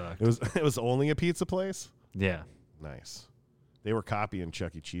place sucked. It was only a pizza place? Yeah. Nice. They were copying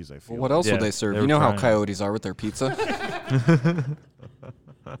Chuck E. Cheese, I feel. Well, what else would they serve? You know how coyotes are with their pizza?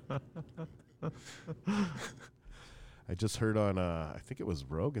 I just heard on, I think it was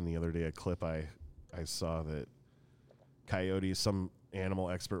Rogan the other day, a clip I saw that coyotes, some animal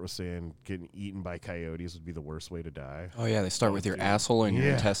expert was saying getting eaten by coyotes would be the worst way to die. Oh, yeah, they start with your asshole and your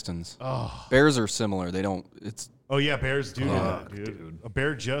intestines. Oh. Bears are similar. They don't, it's... Oh, yeah, bears do that, dude. A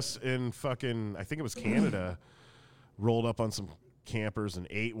bear just in fucking, I think it was Canada, rolled up on some campers and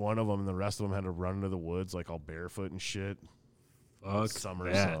ate one of them, and the rest of them had to run into the woods like all barefoot and shit. Fuck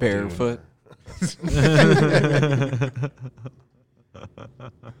Summer that, barefoot.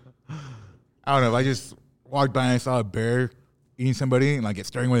 I don't know. If I just walked by and I saw a bear eating somebody and like get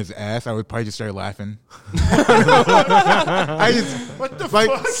staring with his ass, I would probably just start laughing. I just What the like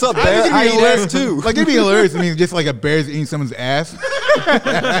fuck? Sup, bear? I eat ass too. Like it'd be hilarious. I mean, just like a bear's eating someone's ass.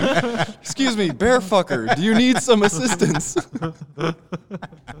 Excuse me, bear fucker. Do you need some assistance?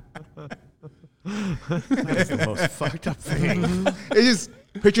 That's the most fucked up thing. It's just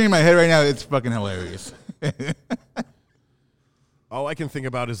picturing in my head right now. It's fucking hilarious. All I can think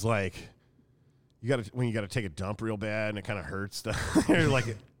about is like, when you got to take a dump real bad and it kind of hurts. You're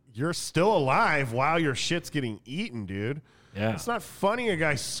like, you're still alive while your shit's getting eaten, dude. Yeah. It's not funny a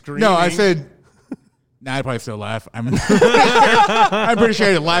guy screaming. No, I said, nah, I'd probably still laugh. I'm pretty sure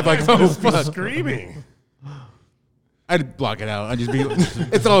I'd laugh like, oh, fuck. Screaming. I'd block it out. I'd just be,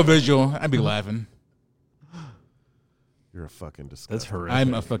 it's all visual. I'd be laughing. You're a fucking disgusting. That's horrific.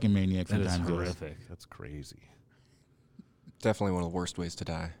 I'm a fucking maniac That is sometimes. horrific. That's crazy. Definitely one of the worst ways to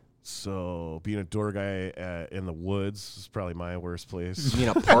die. So being a door guy in the woods is probably my worst place. You mean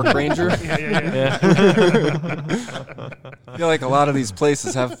a park ranger? Yeah. I feel like a lot of these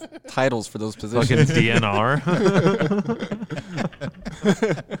places have titles for those positions. Fucking DNR.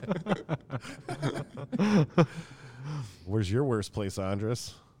 Where's your worst place,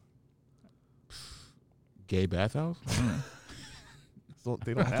 Andres? Gay bathhouse?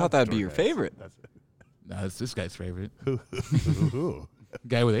 They don't I have thought that'd be door your guys. favorite. No, it's this guy's favorite. Ooh.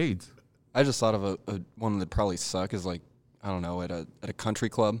 Guy with AIDS. I just thought of a one that'd probably suck is like, I don't know, at a country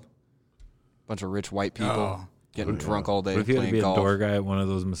club. Bunch of rich white people getting drunk all day What if you had to playing be golf. a door guy at one of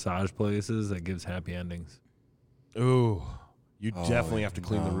those massage places that gives happy endings? Ooh. You definitely have to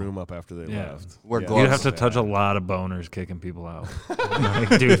clean the room up after they Yeah. left. Wear You'd gloves. have to touch a lot of boners kicking people out.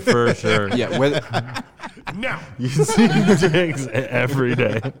 Like, dude, for sure. Yeah, with, No. You see dicks every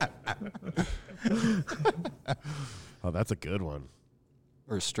day. Oh, that's a good one.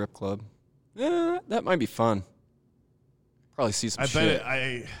 or a strip club. Yeah, that might be fun. Probably see some shit.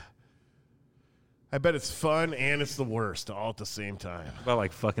 I bet it's fun and it's the worst all at the same time. About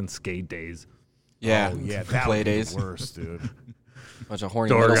like fucking skate days. Yeah, Oh, yeah, that play would be days. the worst, dude. Bunch of horny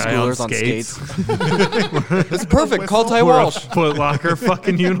Door middle guy on schoolers on skates. skates. It's perfect. Call Ty Or a Walsh. Foot Locker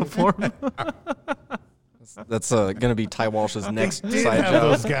fucking uniform. That's gonna be Ty Walsh's next Did side have job.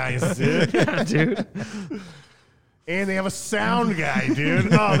 those guys, dude. Yeah, dude. And they have a sound guy,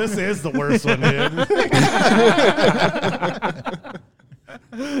 dude. Oh, this is the worst one, dude.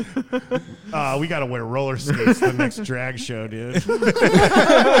 We got to wear roller skates the next drag show, dude.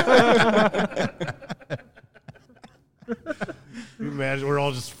 imagine we're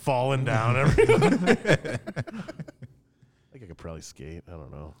all just falling down. I think I could probably skate. I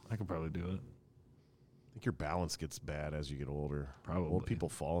don't know. I could probably do it. I think your balance gets bad as you get older. Probably. Old people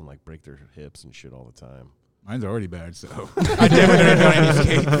fall and like break their hips and shit all the time. Mine's already bad, so I never done any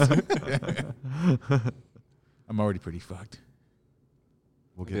skates. I'm already pretty fucked.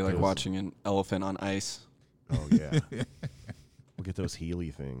 We'll be like watching an elephant on ice. Oh yeah. We'll get those Healy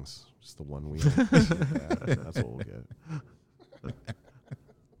things. Just the one wheel. That's what we'll get.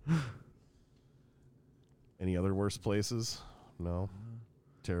 Any other worse places? No.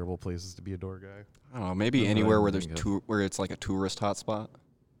 Terrible places to be a door guy. I don't know. Maybe anywhere where there's where it's like a tourist hotspot.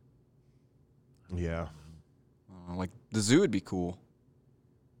 Yeah. Like the zoo would be cool.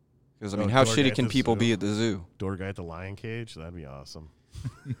 Because I mean, how shitty can people be at the zoo? Door guy at the lion cage? That'd be awesome.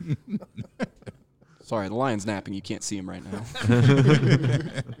 Sorry, the lion's napping. You can't see him right now.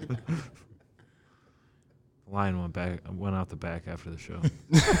 Lion went out the back after the show.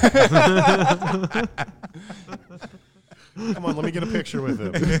 Come on, let me get a picture with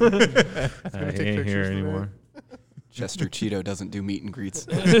him. I ain't here anymore. Chester Cheeto doesn't do meet and greets.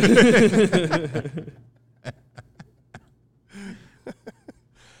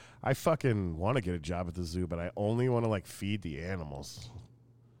 I fucking want to get a job at the zoo, but I only want to like feed the animals.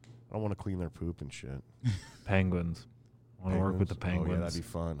 I don't want to clean their poop and shit. Penguins. I want to work with the penguins. Oh, yeah, that'd be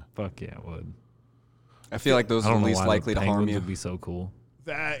fun. Fuck yeah, it would. I feel like those are the least likely to harm you. Would be so cool.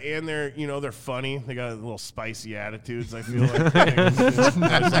 That and they're funny. They got little spicy attitudes. I feel like they're just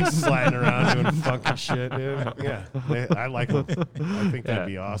like sliding around doing funky shit, dude. Yeah, I like them. I think that'd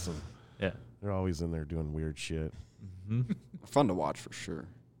be awesome. Yeah, they're always in there doing weird shit. Mm-hmm. Fun to watch for sure.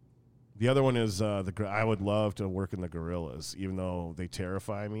 The other one is I would love to work in the gorillas, even though they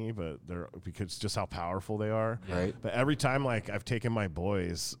terrify me, but because just how powerful they are. Right. But every time like I've taken my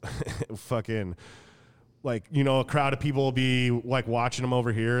boys, fucking. Like, a crowd of people will be like watching them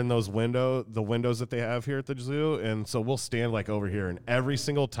over here in the windows that they have here at the zoo. And so we'll stand like over here, and every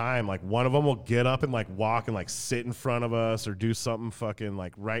single time, like one of them will get up and like walk and like sit in front of us or do something fucking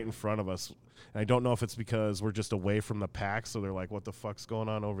like right in front of us. And I don't know if it's because we're just away from the pack. So they're like, what the fuck's going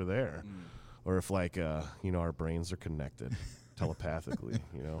on over there? Or if like, our brains are connected telepathically,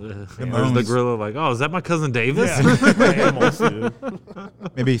 There's the gorilla like, oh, is that my cousin Davis? Yeah. Animals, dude.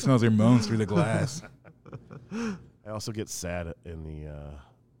 Maybe he smells their moans through the glass. I also get sad in the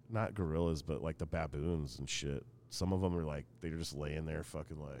not gorillas, but like the baboons and shit. Some of them are like they're just laying there,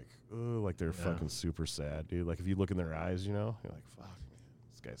 fucking like they're fucking super sad, dude. Like if you look in their eyes, you're like, fuck, man,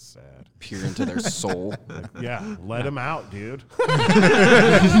 this guy's sad. Peer into their soul. Let him out, dude.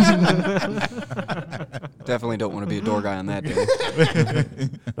 Definitely don't want to be a door guy on that day.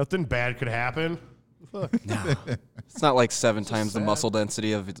 Nothing bad could happen. Fuck. No. It's not like 7 times the muscle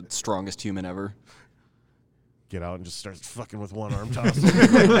density of the strongest human ever. Get out and just start fucking with one arm toss.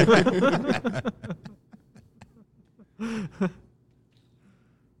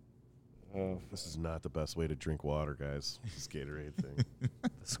 This is not the best way to drink water, guys. This Gatorade thing. The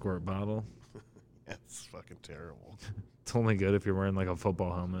squirt bottle. It's fucking terrible. It's only good if you're wearing like a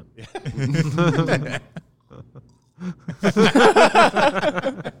football helmet. A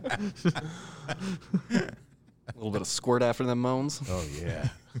little bit of squirt after them moans. Oh, yeah.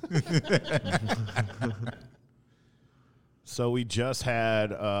 So we just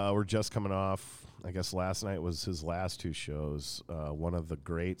had, we're just coming off, I guess last night was his last 2 shows. One of the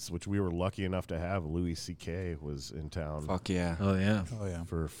greats, which we were lucky enough to have, Louis C.K. was in town. Fuck yeah. Oh, yeah.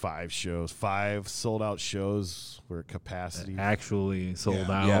 For 5 shows. 5 sold-out shows where capacity. Actually sold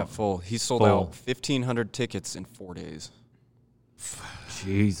out. Yeah, full. He sold out 1,500 tickets in 4 days.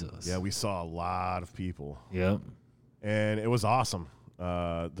 Jesus. Yeah, we saw a lot of people. Yep. And it was awesome.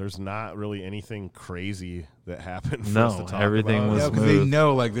 There's not really anything crazy that happened for no, us to talk everything about. was because they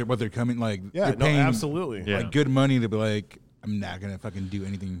know like what they're coming like. Yeah, they're paying, absolutely. like good money to be like, I'm not gonna fucking do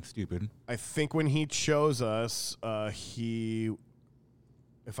anything stupid. I think when he chose us, if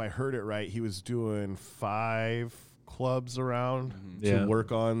I heard it right, he was doing 5 clubs around to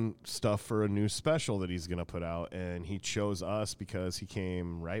work on stuff for a new special that he's gonna put out, and he chose us because he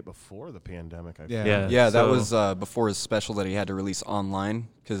came right before the pandemic. That was before his special that he had to release online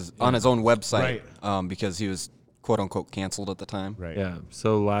on his own website, because he was quote unquote canceled at the time. Right. Yeah.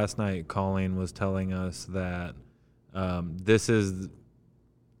 So last night, Colleen was telling us that this is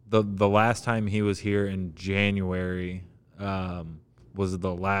the last time he was here in January. Was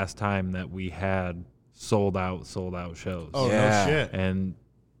the last time that we had sold out shows. Oh, no shit. And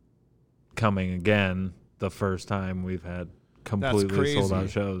coming again, the first time we've had completely sold out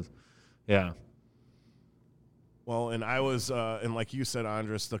shows. Yeah. Well, and I was, and like you said,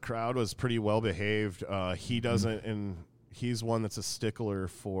 Andres, the crowd was pretty well behaved. He doesn't, and he's one that's a stickler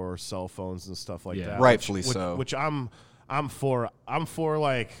for cell phones and stuff like that. Rightfully so. Which I'm for. I'm for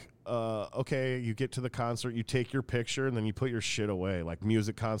like. Okay, you get to the concert, you take your picture, and then you put your shit away, like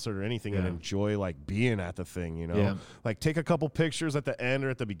music concert or anything, and enjoy like being at the thing, you know? Yeah. Like take a couple pictures at the end or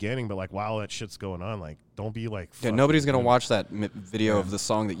at the beginning, but like while that shit's going on, like don't be like nobody's gonna watch that video of the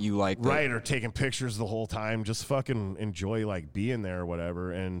song that you like, right? Or taking pictures the whole time. Just fucking enjoy like being there or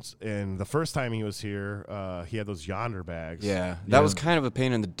whatever. And the first time he was here, he had those Yonder bags. Yeah, that was kind of a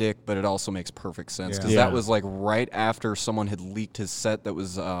pain in the dick, but it also makes perfect sense because that was like right after someone had leaked his set that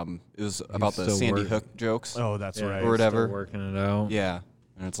was it was about the Sandy Hook jokes. Oh, that's right. Or whatever. Still working it out. Yeah,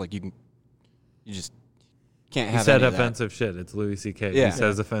 and it's like you just can't have. He said any of offensive shit. It's Louis C.K. Yeah. He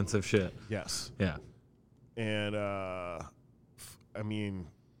says offensive shit. Yes. Yeah. And I mean,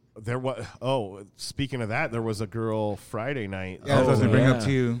 there was. Oh, speaking of that, there was a girl Friday night. Yeah, I was going to bring up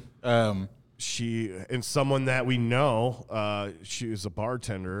to you. She and someone that we know. She was a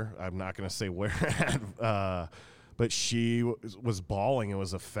bartender. I'm not going to say where at. But she was bawling and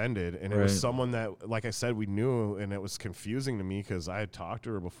was offended. And it was someone that, like I said, we knew. And it was confusing to me because I had talked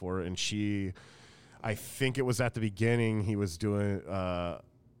to her before. And I think it was at the beginning he was doing,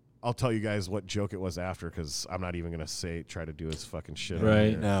 I'll tell you guys what joke it was after because I'm not even going to try to do his fucking shit.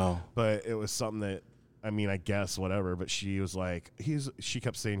 Right. No. But it was something that, I mean, I guess whatever. But she was like, she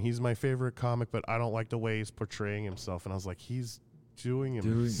kept saying, he's my favorite comic, but I don't like the way he's portraying himself. And I was like, he's doing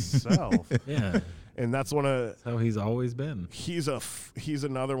himself. Yeah. And that's that's how he's always been. He's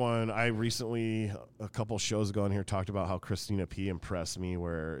another one. I recently, a couple shows ago in here, talked about how Christina P. impressed me,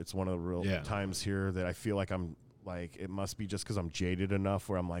 where it's one of the real times here that I feel like I'm like, it must be just because I'm jaded enough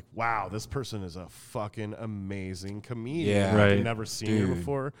where I'm like, wow, this person is a fucking amazing comedian. Yeah. I've never seen her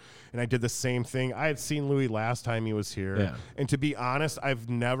before. And I did the same thing. I had seen Louis last time he was here. Yeah. And to be honest, I've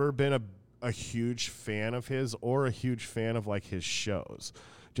never been a huge fan of his or a huge fan of like his shows.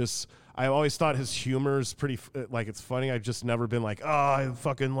 I always thought his humor is pretty, like, it's funny. I've just never been like, oh, I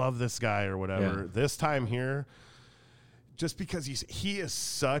fucking love this guy or whatever. Yeah. This time here, just because he is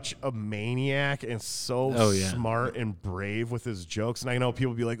such a maniac and so smart and brave with his jokes. And I know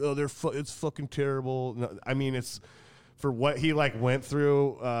people be like, oh, it's fucking terrible. No, I mean, it's for what he like went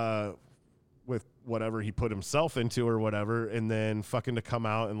through with whatever he put himself into or whatever. And then fucking to come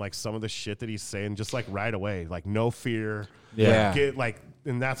out and like some of the shit that he's saying, just like right away, like no fear. Yeah.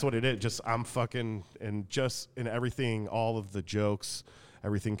 And that's what it is. Just I'm fucking, and just in everything, all of the jokes,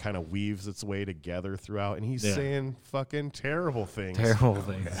 everything kind of weaves its way together throughout. And he's saying fucking terrible things. Terrible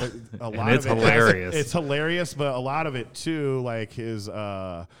things. A lot it's of it hilarious. It's hilarious, but a lot of it too, like his,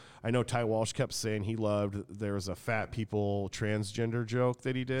 I know Ty Walsh kept saying he loved, there was a fat people transgender joke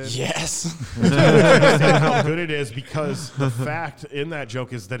that he did. Yes. How good it is, because the fact in that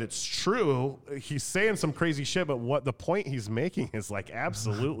joke is that it's true. He's saying some crazy shit, but what the point he's making is like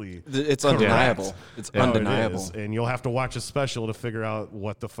absolutely it's correct. undeniable. It's undeniable. It is. And you'll have to watch a special to figure out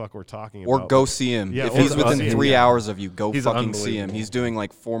what the fuck we're talking or about. Or go see him. Yeah, if he's within 3 hours of you, go fucking see him. He's doing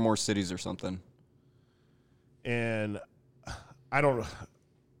like 4 more cities or something. And I don't...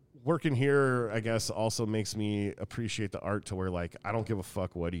 Working here, I guess, also makes me appreciate the art to where, like, I don't give a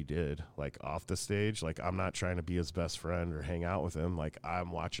fuck what he did, like, off the stage. Like, I'm not trying to be his best friend or hang out with him. Like,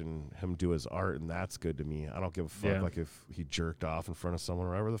 I'm watching him do his art, and that's good to me. I don't give a fuck, like, if he jerked off in front of someone or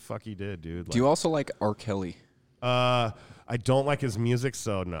whatever the fuck he did, dude. Like, do you also like R. Kelly? I don't like his music,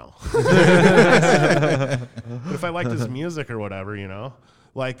 so no. But if I liked his music or whatever, you know.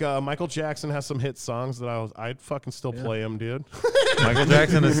 Like, Michael Jackson has some hit songs that I'd fucking still play him, dude. Michael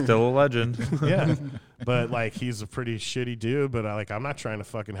Jackson is still a legend. Yeah. But, like, he's a pretty shitty dude, but, I'm not trying to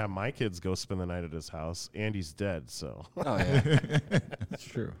fucking have my kids go spend the night at his house. And he's dead, so. Oh, yeah. That's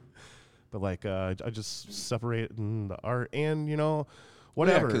true. But, like, I just separate the art and, you know,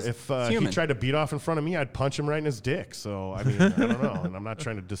 whatever. Yeah, if he tried to beat off in front of me, I'd punch him right in his dick. So, I mean, I don't know. And I'm not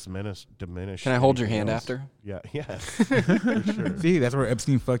trying to diminish. Can I hold your hand after? Yeah. For sure. See, that's where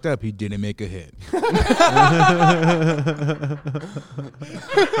Epstein fucked up. He didn't make a hit.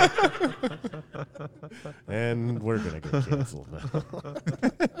 And we're going to get canceled now.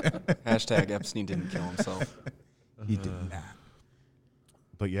 Hashtag Epstein didn't kill himself. He did not.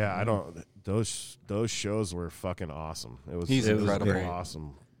 But yeah, I don't. Those shows were fucking awesome. It was incredible. an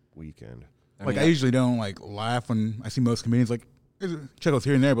awesome weekend. Like, I usually don't like laugh when I see most comedians. Like, there's chuckles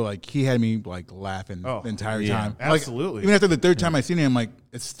here and there, but like he had me like laughing the entire time. Absolutely. Like, even after the third time I seen him, I'm like,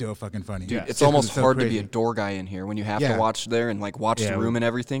 it's still fucking funny. Dude, it's almost hard to be a door guy in here when you have to watch there and like watch the room and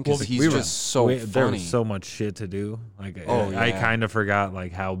everything because he's just so funny. There was so much shit to do. Like, I kind of forgot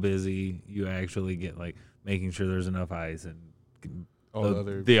like how busy you actually get, like making sure there's enough ice and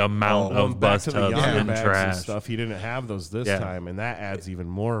the amount of bus to the tubs Yonder and bags trash. and stuff. He didn't have those this time, and that adds even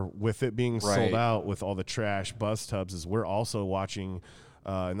more with it being sold out with all the trash bus tubs. Is we're also watching.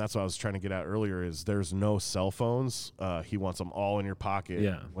 And that's what I was trying to get at earlier is there's no cell phones. He wants them all in your pocket.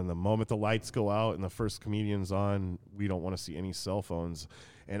 Yeah. When the moment the lights go out and the first comedian's on, we don't want to see any cell phones.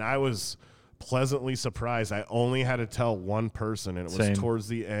 And I was pleasantly surprised. I only had to tell one person, and it was towards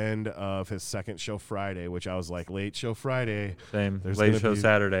the end of his second show Friday, which I was like, late show Friday. Same. Late show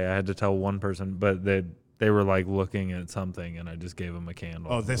Saturday, I had to tell one person, but they were like looking at something, and I just gave them a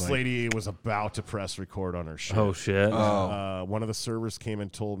candle. Oh, this lady was about to press record on her shit. Oh, shit. One of the servers came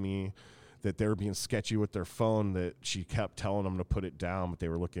and told me that they were being sketchy with their phone, that she kept telling them to put it down, but they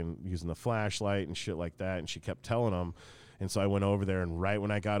were using the flashlight and shit like that, and she kept telling them. And so I went over there, and right when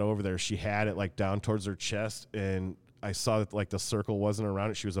I got over there, she had it like down towards her chest, and I saw that like the circle wasn't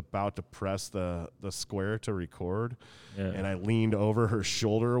around it. She was about to press the square to record, and I leaned over her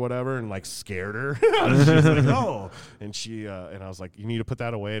shoulder or whatever and like scared her. She's like, "Oh!" And she and I was like, "You need to put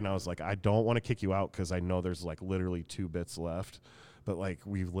that away." And I was like, "I don't want to kick you out because I know there's like literally 2 bits left, but like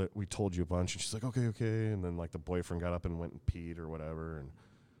we told you a bunch." And she's like, "Okay." And then like the boyfriend got up and went and peed or whatever, and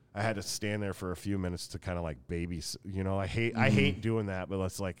I had to stand there for a few minutes to kind of like babysit. You know, I hate doing that, but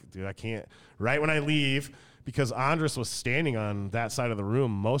it's like, dude, I can't. Right when I leave. Because Andres was standing on that side of the room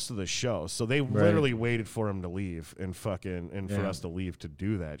most of the show, so they literally waited for him to leave and for us to leave to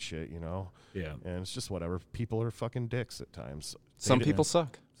do that shit, you know. Yeah, and it's just whatever. People are fucking dicks at times. Some people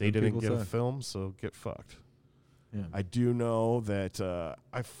suck. They didn't get a film, so get fucked. Yeah, I do know that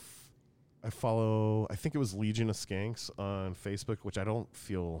I follow. I think it was Legion of Skanks on Facebook, which I don't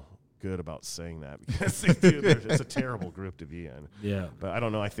feel good about saying that because it's a terrible group to be in. Yeah, but I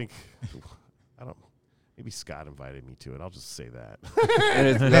don't know. I think I don't. Maybe Scott invited me to it. I'll just say that.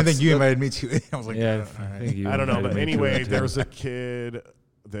 I think you invited me to it. I was like, I don't know. But anyway, there's a kid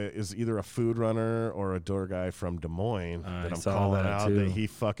that is either a food runner or a door guy from Des Moines that I'm calling out too. That he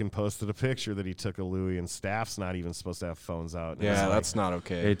fucking posted a picture that he took of Louis, and staff's not even supposed to have phones out. And that's not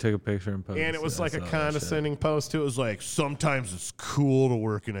okay. He took a picture and posted. And it was like a condescending post too. It was like, sometimes it's cool to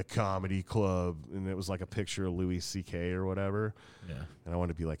work in a comedy club, and it was like a picture of Louis C.K. or whatever. Yeah. And I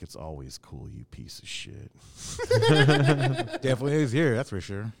wanted to be like, it's always cool, you piece of shit. Definitely is here, that's for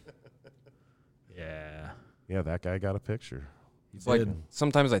sure. Yeah, that guy got a picture. It's like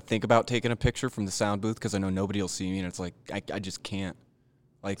sometimes I think about taking a picture from the sound booth because I know nobody will see me, and it's like I just can't.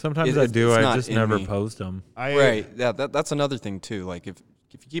 Like sometimes I do, I just never post them. Right? Yeah, that's another thing too. Like if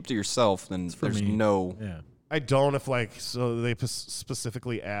you keep to yourself, then there's no. Yeah. I don't so they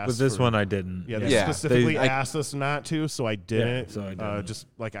specifically asked. But this one I didn't. Yeah, they specifically asked us not to, so I didn't. Yeah, so I didn't. Just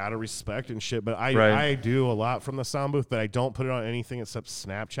like out of respect and shit. But I do a lot from the sound booth, but I don't put it on anything except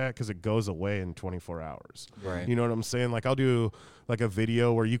Snapchat because it goes away in 24 hours. Right. You know what I'm saying? Like I'll do like a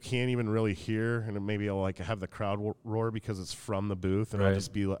video where you can't even really hear, and maybe I'll like have the crowd roar because it's from the booth, and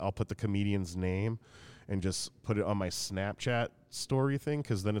I'll put the comedian's name and just put it on my Snapchat story thing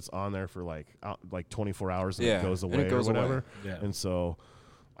because then it's on there for like 24 hours and it goes away or whatever. Yeah. And so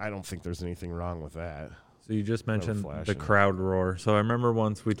I don't think there's anything wrong with that. So you just mentioned the crowd roar. So I remember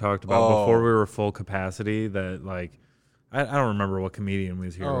once we talked about before we were full capacity that like I don't remember what comedian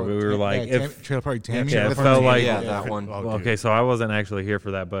was here. We were like Trailer Park Tammy. Yeah, it felt like that one. Okay, so I wasn't actually here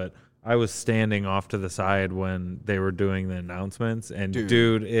for that, but I was standing off to the side when they were doing the announcements, and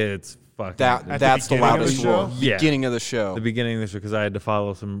dude it's fucking. That's the loudest show. Beginning of the show. The beginning of the show, because I had to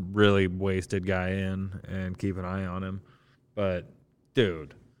follow some really wasted guy in and keep an eye on him. But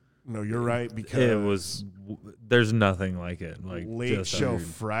dude, no, you're right, because it was. There's nothing like it. Like late show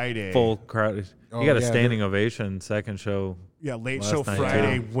Friday, full crowd. You got a standing ovation. Second show. Yeah, late show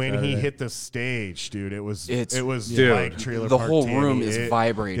Friday when he hit the stage, dude. It was like Trailer Park. The whole room is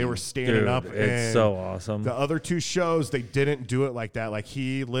vibrating. They were standing up. It's so awesome. The other 2 shows, they didn't do it like that. Like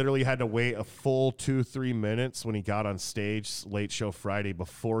he literally had to wait a full 2-3 minutes when he got on stage late show Friday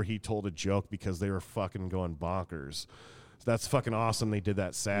before he told a joke because they were fucking going bonkers. So that's fucking awesome. They did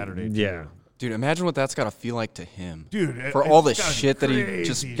that Saturday. Yeah. Dude, imagine what that's got to feel like to him. Dude, for all the shit that he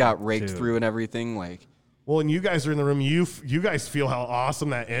just got raked through and everything, like. Well, and you guys are in the room. You guys feel how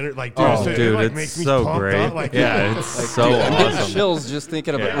awesome that energy. Like, dude, it makes me so great. Up. Like, it's so awesome. I'm getting chills just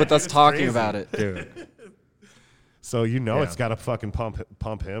thinking about with us talking about it, dude. So it's got to fucking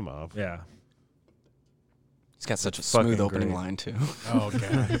pump him up. Yeah. He's got such a fucking smooth opening great. line, too. Oh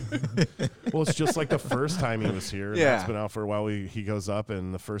god. Well, it's just like the first time he was here. Yeah. It's been out for a while. He goes up,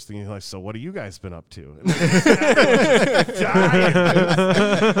 and the first thing he's like, so what have you guys been up to?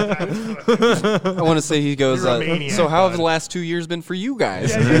 I want to say he goes, You're a maniac, so how have bud. the last 2 years been for you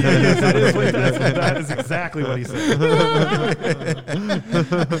guys? Yeah. That is exactly what he said.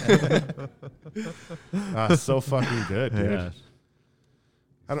 So fucking good, dude. Yeah.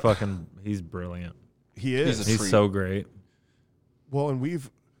 He's brilliant. He is. He's a He's treat. so great. Well, and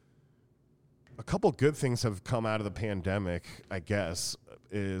a couple good things have come out of the pandemic, I guess,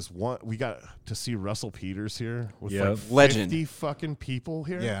 is one, we got to see Russell Peters here with Yep. like 50 Legend. fucking people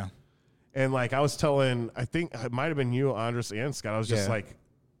here. Yeah. And like I was telling, I think it might have been you, Andres and Scott. I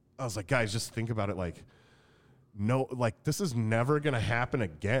was like, guys, just think about it. Like, no, like this is never gonna happen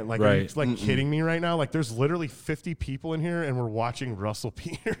again. Like, are you Right. like kidding me right now? Like, there's literally 50 people in here, and we're watching Russell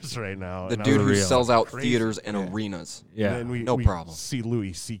Peters right now. The And I dude was who real. sells out Crazy. theaters and Yeah. arenas. Yeah. And then No we problem. see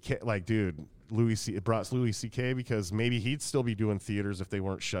Louis C.K. Like, dude, it brought Louis C.K. because maybe he'd still be doing theaters if they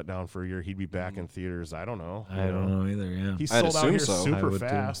weren't shut down for a year. He'd be back in theaters. I don't know. I don't know either. Yeah. He I'd sold out assume here so. I super would too.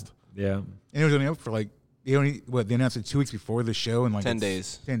 fast. Yeah. And it was only up for like they announced it 2 weeks before the show and like 10 it's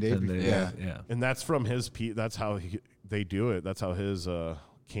days. 10 days. 10 days. Yeah. Yeah. And that's from his that's how they do it. That's how his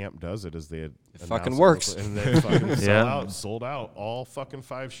camp does it. Is they fucking announce works. and they fucking Yeah. sold out all fucking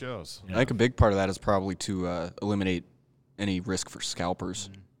 5 shows. I think a big part of that is probably to eliminate any risk for scalpers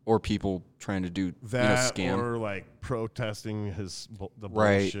or people trying to do That scam. or like protesting the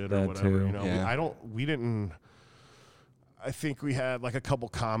Right, bullshit or that whatever. too. You know, Yeah. we didn't. I think we had like a couple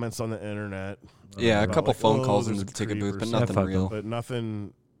comments on the internet. Yeah, a about, couple like, phone calls in there's the a ticket creep booth, or but something. nothing fuck 'em. real. But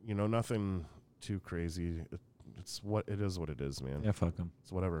nothing, nothing too crazy. It's what it is. What it is, man. Yeah. Fuck him.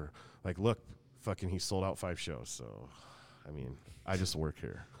 It's whatever. Like, look, fucking, he sold out 5 shows. So, I mean, I just work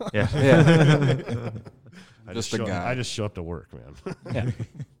here. Yeah. Yeah. I Just a show, guy. I just show up to work, man, Yeah.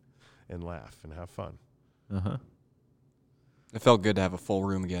 and laugh and have fun. Uh-huh. It felt good to have a full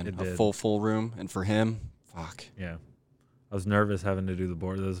room again. It A did. full room. And for him, fuck. Yeah. I was nervous having to do the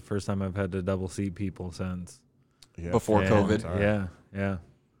board. That was the first time I've had to double seat people since. Yeah. Before And- COVID. Yeah. Yeah.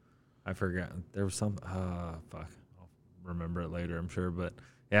 I forgot. There was some, fuck. I'll remember it later, I'm sure. But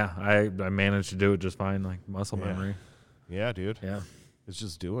yeah, I managed to do it just fine, like muscle Yeah. memory. Yeah, dude. Yeah. It's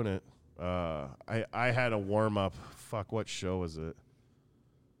just doing it. I had a warm up. Fuck, what show was it?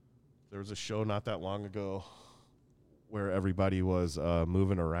 There was a show not that long ago where everybody was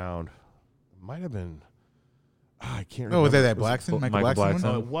moving around. It might have been. I can't remember. Oh, was that It Blackson? Michael Michael Blackson? Blackson.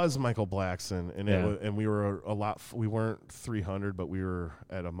 one? No, it was Michael Blackson, and Yeah. and we were a lot. We weren't 300, but we were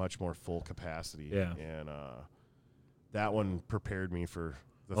at a much more full capacity. Yeah. and that one prepared me for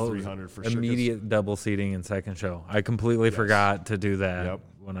the Oh, 300 for sure. 'cause- Immediate double seating in second show. I completely Yes. forgot to do that Yep.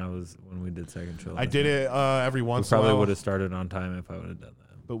 when we did second show. I did it every We once in a probably while. would have started on time if I would have done that.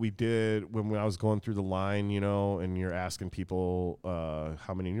 But we did when I was going through the line, and you're asking people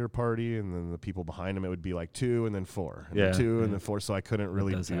how many in your party, and then the people behind them, it would be like 2 and then 4, and then Yeah, 2 and yeah. then 4. So I couldn't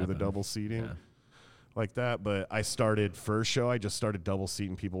really do does the happen. double seating Yeah. like that. But I started first show. I just started double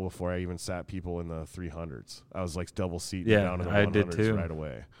seating people before I even sat people in the 300s. I was like double seating Yeah, down to the I 100s did too. right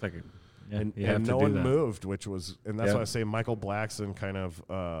away. It's like yeah, And you have to no do one that. moved, which was, and that's Yeah. why I say Michael Blackson kind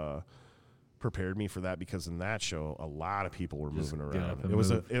of prepared me for that, because in that show a lot of people were Just moving get around. up and It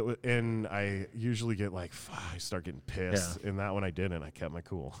was move. and I usually get like I start getting pissed. Yeah. In that one I didn't. I kept my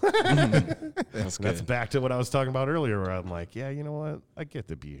cool. That's good. That's back to what I was talking about earlier, where I'm like, yeah, you know what? I get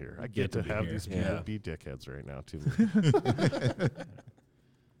to be here. I get to be have here. these people Yeah. be dickheads right now too.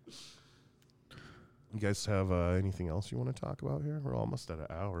 You guys have anything else you want to talk about here? We're almost at an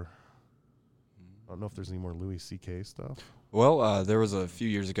hour. I don't know if there's any more Louis C.K. stuff. Well, there was a few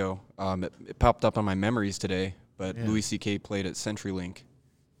years ago. It popped up on my memories today, but Yeah. Louis C.K. played at CenturyLink,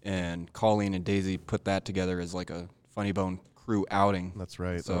 and Colleen and Daisy put that together as like a Funny Bone crew outing. That's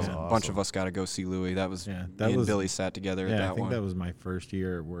right. So That was a awesome. bunch of us got to go see Louis. That was Yeah, me that and was- Billy sat together at Yeah, that I think one. that was my first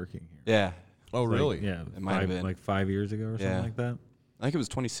year working here. Yeah, Oh, Like, really? yeah, It might have been. like 5 years ago or something Yeah. like that. I think it was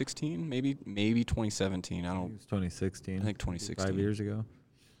 2016, maybe 2017. I I think don't. it was 2016. I think 2016. 5 years ago.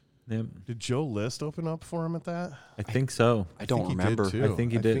 Yep. Did Joe List open up for him at that? I think so. I don't think he did remember. too. I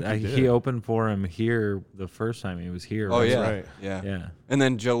think he I did. think he did. He opened for him here the first time he was here. Oh right? yeah, right. yeah, Yeah. And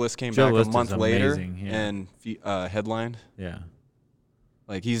then Joe List came Joe back List a is month later amazing, yeah. and headlined. Yeah.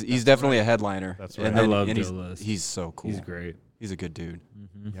 Like he's definitely a headliner. That's And right. then- I love and Joe List. He's so cool. He's great. He's a good dude.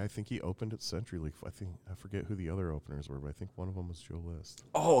 Mm-hmm. Yeah, I think he opened at CenturyLink. I forget who the other openers were, but I think one of them was Joe List.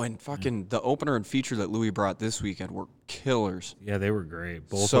 Oh, and fucking the opener and feature that Louis brought this weekend were killers. Yeah, they were great.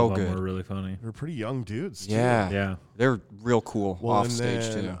 Both So of them good. were really funny. They're pretty young dudes, too. Yeah. They're real cool off and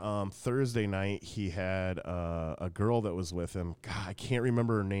stage, then, too. Thursday night, he had a girl that was with him. God, I can't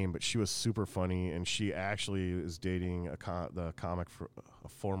remember her name, but she was super funny, and she actually is dating a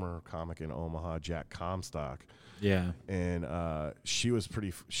former comic in Omaha, Jack Comstock. Yeah. And she was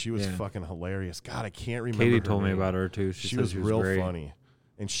fucking hilarious. God, I can't remember. Katie her told me name. about her too. She was real great. funny.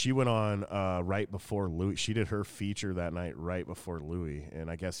 And she went on right before Louis. She did her feature that night right before Louis. And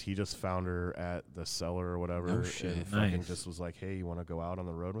I guess he just found her at the cellar or whatever. No shit. And fucking Nice. just was like, hey, you want to go out on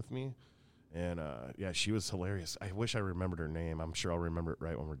the road with me? And yeah, she was hilarious. I wish I remembered her name. I'm sure I'll remember it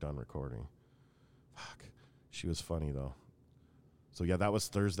right when we're done recording. Fuck. She was funny, though. So yeah, that was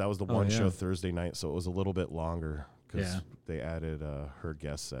Thursday. That was the one show Thursday night. So it was a little bit longer because they added her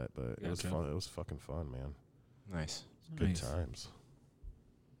guest set, but it was fun. It was fucking fun, man. Nice. Good times.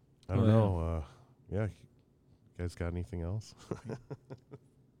 I don't know. Yeah, you guys got anything else?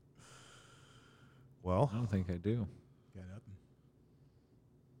 Well, I don't think I do. Got nothing.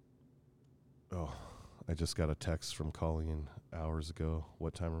 Oh, I just got a text from Colleen hours ago.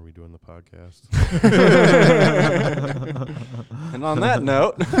 What time are we doing the podcast? And on that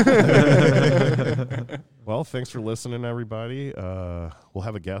note, well, thanks for listening, everybody. We'll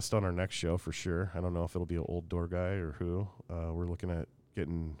have a guest on our next show for sure. I don't know if it'll be an old door guy or who. We're looking at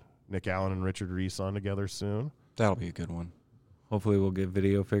getting Nick Allen and Richard Reese on together soon. that'll be a good one. Hopefully we'll get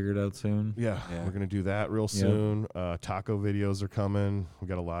video figured out soon. Yeah. We're going to do that real soon. Taco videos are coming. We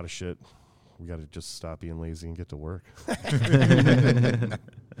got a lot of shit. We got to just stop being lazy and get to work.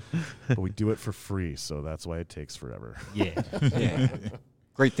 But we do it for free, so that's why it takes forever. Yeah. Yeah.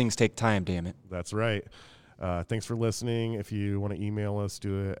 Great things take time, damn it. That's right. Thanks for listening. If you want to email us,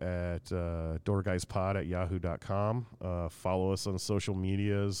 do it at doorguyspod@yahoo.com. Follow us on social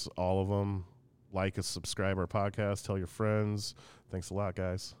medias, all of them. Like us, subscribe our podcast, tell your friends. Thanks a lot,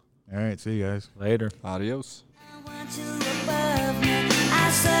 guys. All right, see you guys. Later. Adios. I want you above me.